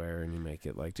everywhere and you make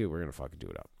it like, dude, we're gonna fucking do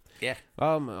it up. Yeah.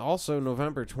 Also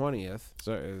November 20th,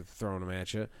 so throwing them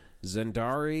at you,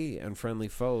 Zendari and Friendly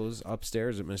Foes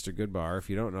upstairs at Mr. Goodbar. If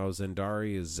you don't know,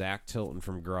 Zendari is Zach Tilton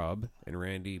from Grub and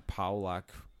Randy Powlak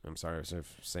I'm sorry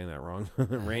if saying that wrong.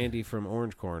 Randy from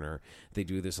Orange Corner. They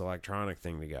do this electronic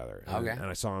thing together. Okay. And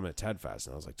I saw him at TED Fest,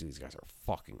 and I was like, dude, these guys are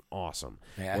fucking awesome.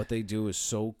 Yeah. What they do is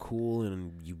so cool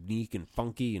and unique and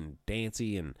funky and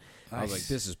dancey, and I was Nice. like,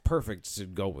 this is perfect to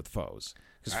go with Foes.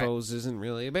 Because All right. Foes isn't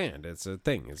really a band. It's a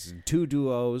thing. It's 2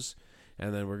 duos,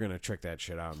 and then we're going to trick that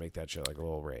shit out and make that shit like a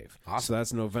little rave. Awesome. So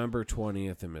that's November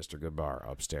 20th in Mr. Good Bar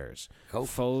upstairs. Cool.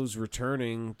 Foes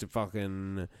returning to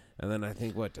fucking, and then I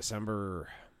think, December,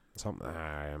 something,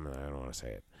 I don't want to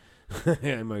say it.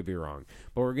 I might be wrong.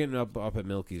 But we're getting up at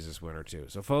Milky's this winter, too.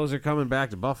 So Foes are coming back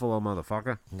to Buffalo,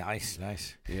 motherfucker. Nice.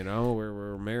 You know,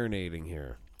 we're marinating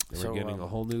here. And So, we're getting a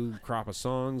whole new crop of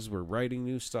songs. We're writing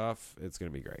new stuff. It's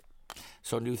going to be great.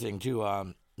 So new thing too.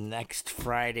 Next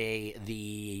Friday,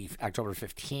 the October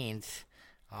 15th,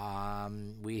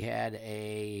 we had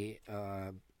a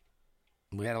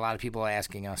lot of people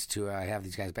asking us to have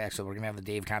these guys back. So we're gonna have the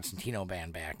Dave Constantino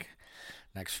band back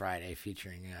next Friday,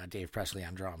 featuring Dave Presley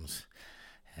on drums.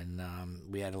 And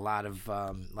we had a lot of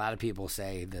people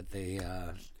say that they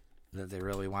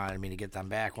really wanted me to get them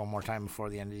back one more time before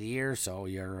the end of the year. So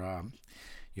your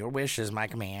wish is my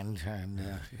command, and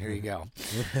here you go.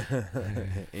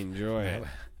 Enjoy it.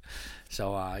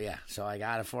 So so I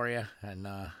got it for you, and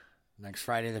next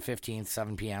Friday the 15th,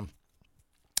 7 p.m.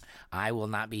 I will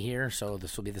not be here, so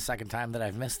this will be the second time that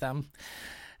I've missed them.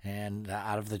 And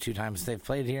out of the 2 times they've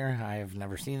played here, I have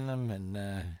never seen them, and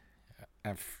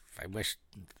I wish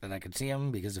that I could see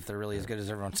them, because if they're really as good as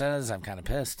everyone says, I'm kind of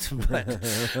pissed. But it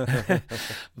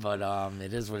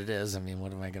is what it is. I mean,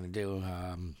 what am I going to do?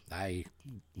 I'm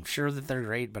sure that they're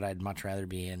great, but I'd much rather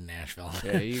be in Nashville.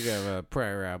 Yeah, you have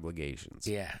prior obligations.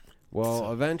 Yeah.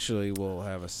 Well, eventually we'll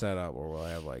have a setup where we'll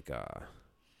have like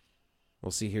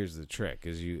we'll see. Here's the trick: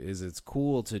 is it's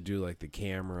cool to do like the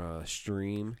camera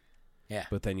stream, Yeah.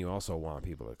 but then you also want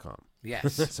people to come.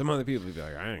 Yes. Some other people would be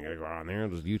like, I ain't gonna go on there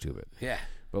and just YouTube it. Yeah.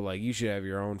 But like, you should have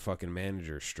your own fucking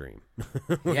manager stream.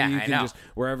 Yeah, you I can know. Just,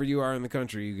 wherever you are in the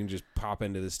country, you can just pop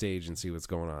into the stage and see what's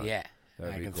going on. Yeah.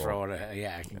 That'd I be can cool. throw it.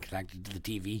 I can connect it to the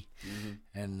TV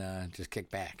and just kick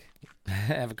back,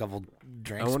 have a couple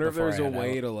drinks. I wonder if before there's a head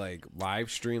way out. to like live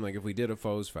stream, like if we did a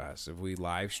Foes Fest, if we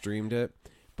live streamed it,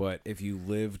 but if you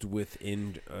lived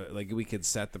within, like we could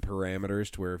set the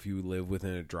parameters to where if you live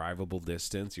within a drivable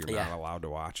distance, you're Yeah. not allowed to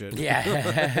watch it.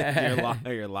 Yeah.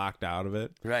 you're locked out of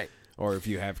it. Right. Or if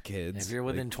you have kids, If you're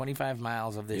within 25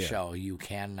 miles of this Yeah. show, you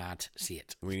cannot see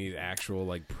it. we need actual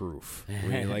like proof. We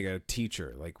need like a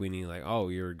teacher. Like we need like, oh,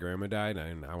 your grandma died,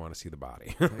 and I want to see the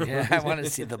body. Yeah, I want to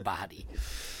see the body.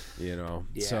 You know,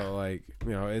 Yeah. so like,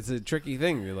 you know, it's a tricky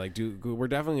thing. You're like, we're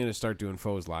definitely going to start doing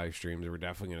Foes live streams. We're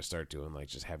definitely going to start doing like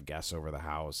just have guests over the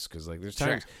house, because like there's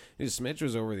times. Smidge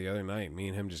was over the other night. Me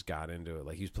and him just got into it.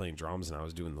 Like he was playing drums and I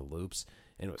was doing the loops,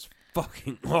 and it was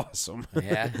fucking awesome.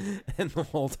 Yeah. And the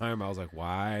whole time I was like,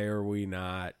 why are we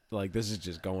not like, this is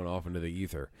just going off into the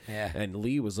ether. Yeah. And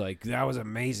Lee was like, that was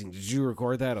amazing. Did you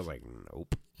record that? I was like,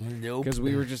 nope. Nope. Because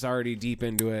we were just already deep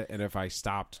into it, and if I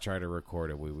stopped to try to record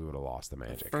it, we would have lost the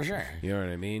magic. For sure. You know what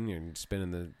I mean? You're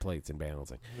spinning the plates and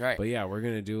balancing. Right. But yeah, we're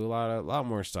gonna do a lot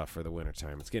more stuff for the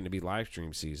wintertime. It's getting to be live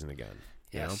stream season again.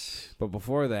 you know? Yes. But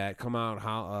before that, come out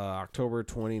October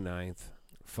 29th,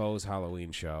 Foes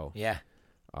Halloween show. Yeah.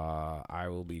 I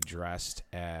will be dressed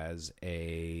as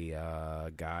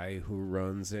a guy who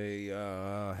runs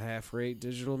a half-rate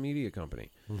digital media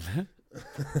company.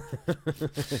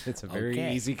 It's a very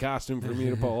Okay. easy costume for me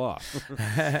to pull off.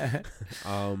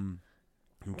 And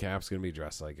Cap's going to be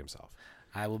dressed like himself.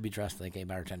 I will be dressed like a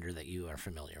bartender that you are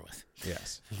familiar with.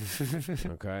 Yes.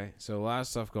 Okay. So a lot of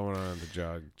stuff going on at the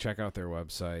Jug. Check out their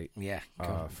website Yeah.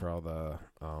 Cool. for all the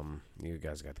you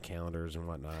guys got the calendars and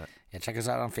whatnot. Yeah, check us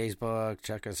out on Facebook.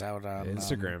 Check us out on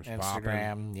Instagram's popping.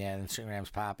 Instagram. Yeah, Instagram's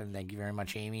popping. Thank you very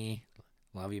much, Amy.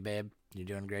 Love you, babe. You're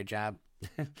doing a great job.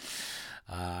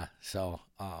 Yeah,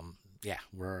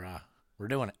 we're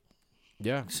doing it.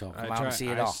 Yeah. So come out and see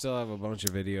it all. I still have a bunch of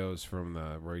videos from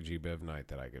the Roy G. Biv night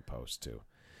that I could post too.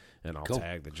 And I'll Cool.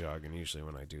 tag the Jug, and usually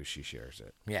when I do, she shares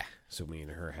it. Yeah. So me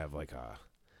and her have like I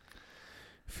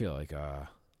feel like a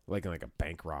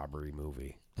bank robbery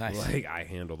movie. Nice. Like I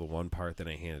handle the one part, then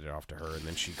I hand it off to her, and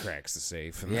then she cracks the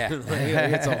safe. And Yeah. like,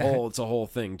 it's a whole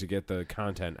thing to get the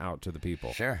content out to the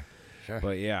people. Sure.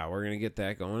 But yeah, we're gonna get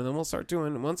that going, and then we'll start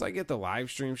doing. Once I get the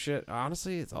live stream shit,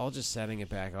 honestly, it's all just setting it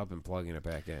back up and plugging it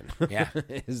back in. Yeah.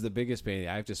 Is the biggest pain.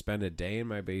 I have to spend a day in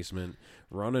my basement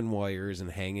running wires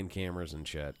and hanging cameras and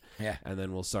shit. Yeah. And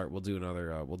then we'll do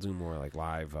another. We'll do more like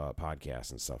live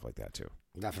podcasts and stuff like that too.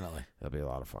 Definitely. That'll be a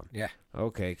lot of fun. Yeah.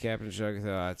 Okay, Captain Jug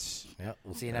Thoughts. Yep.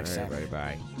 We'll see you next All right, time.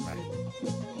 everybody, bye.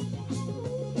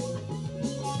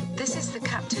 Bye. This is the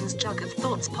Captain's Jug of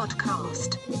Thoughts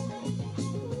podcast,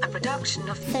 a production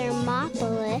of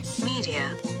Thermopolis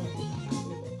Media.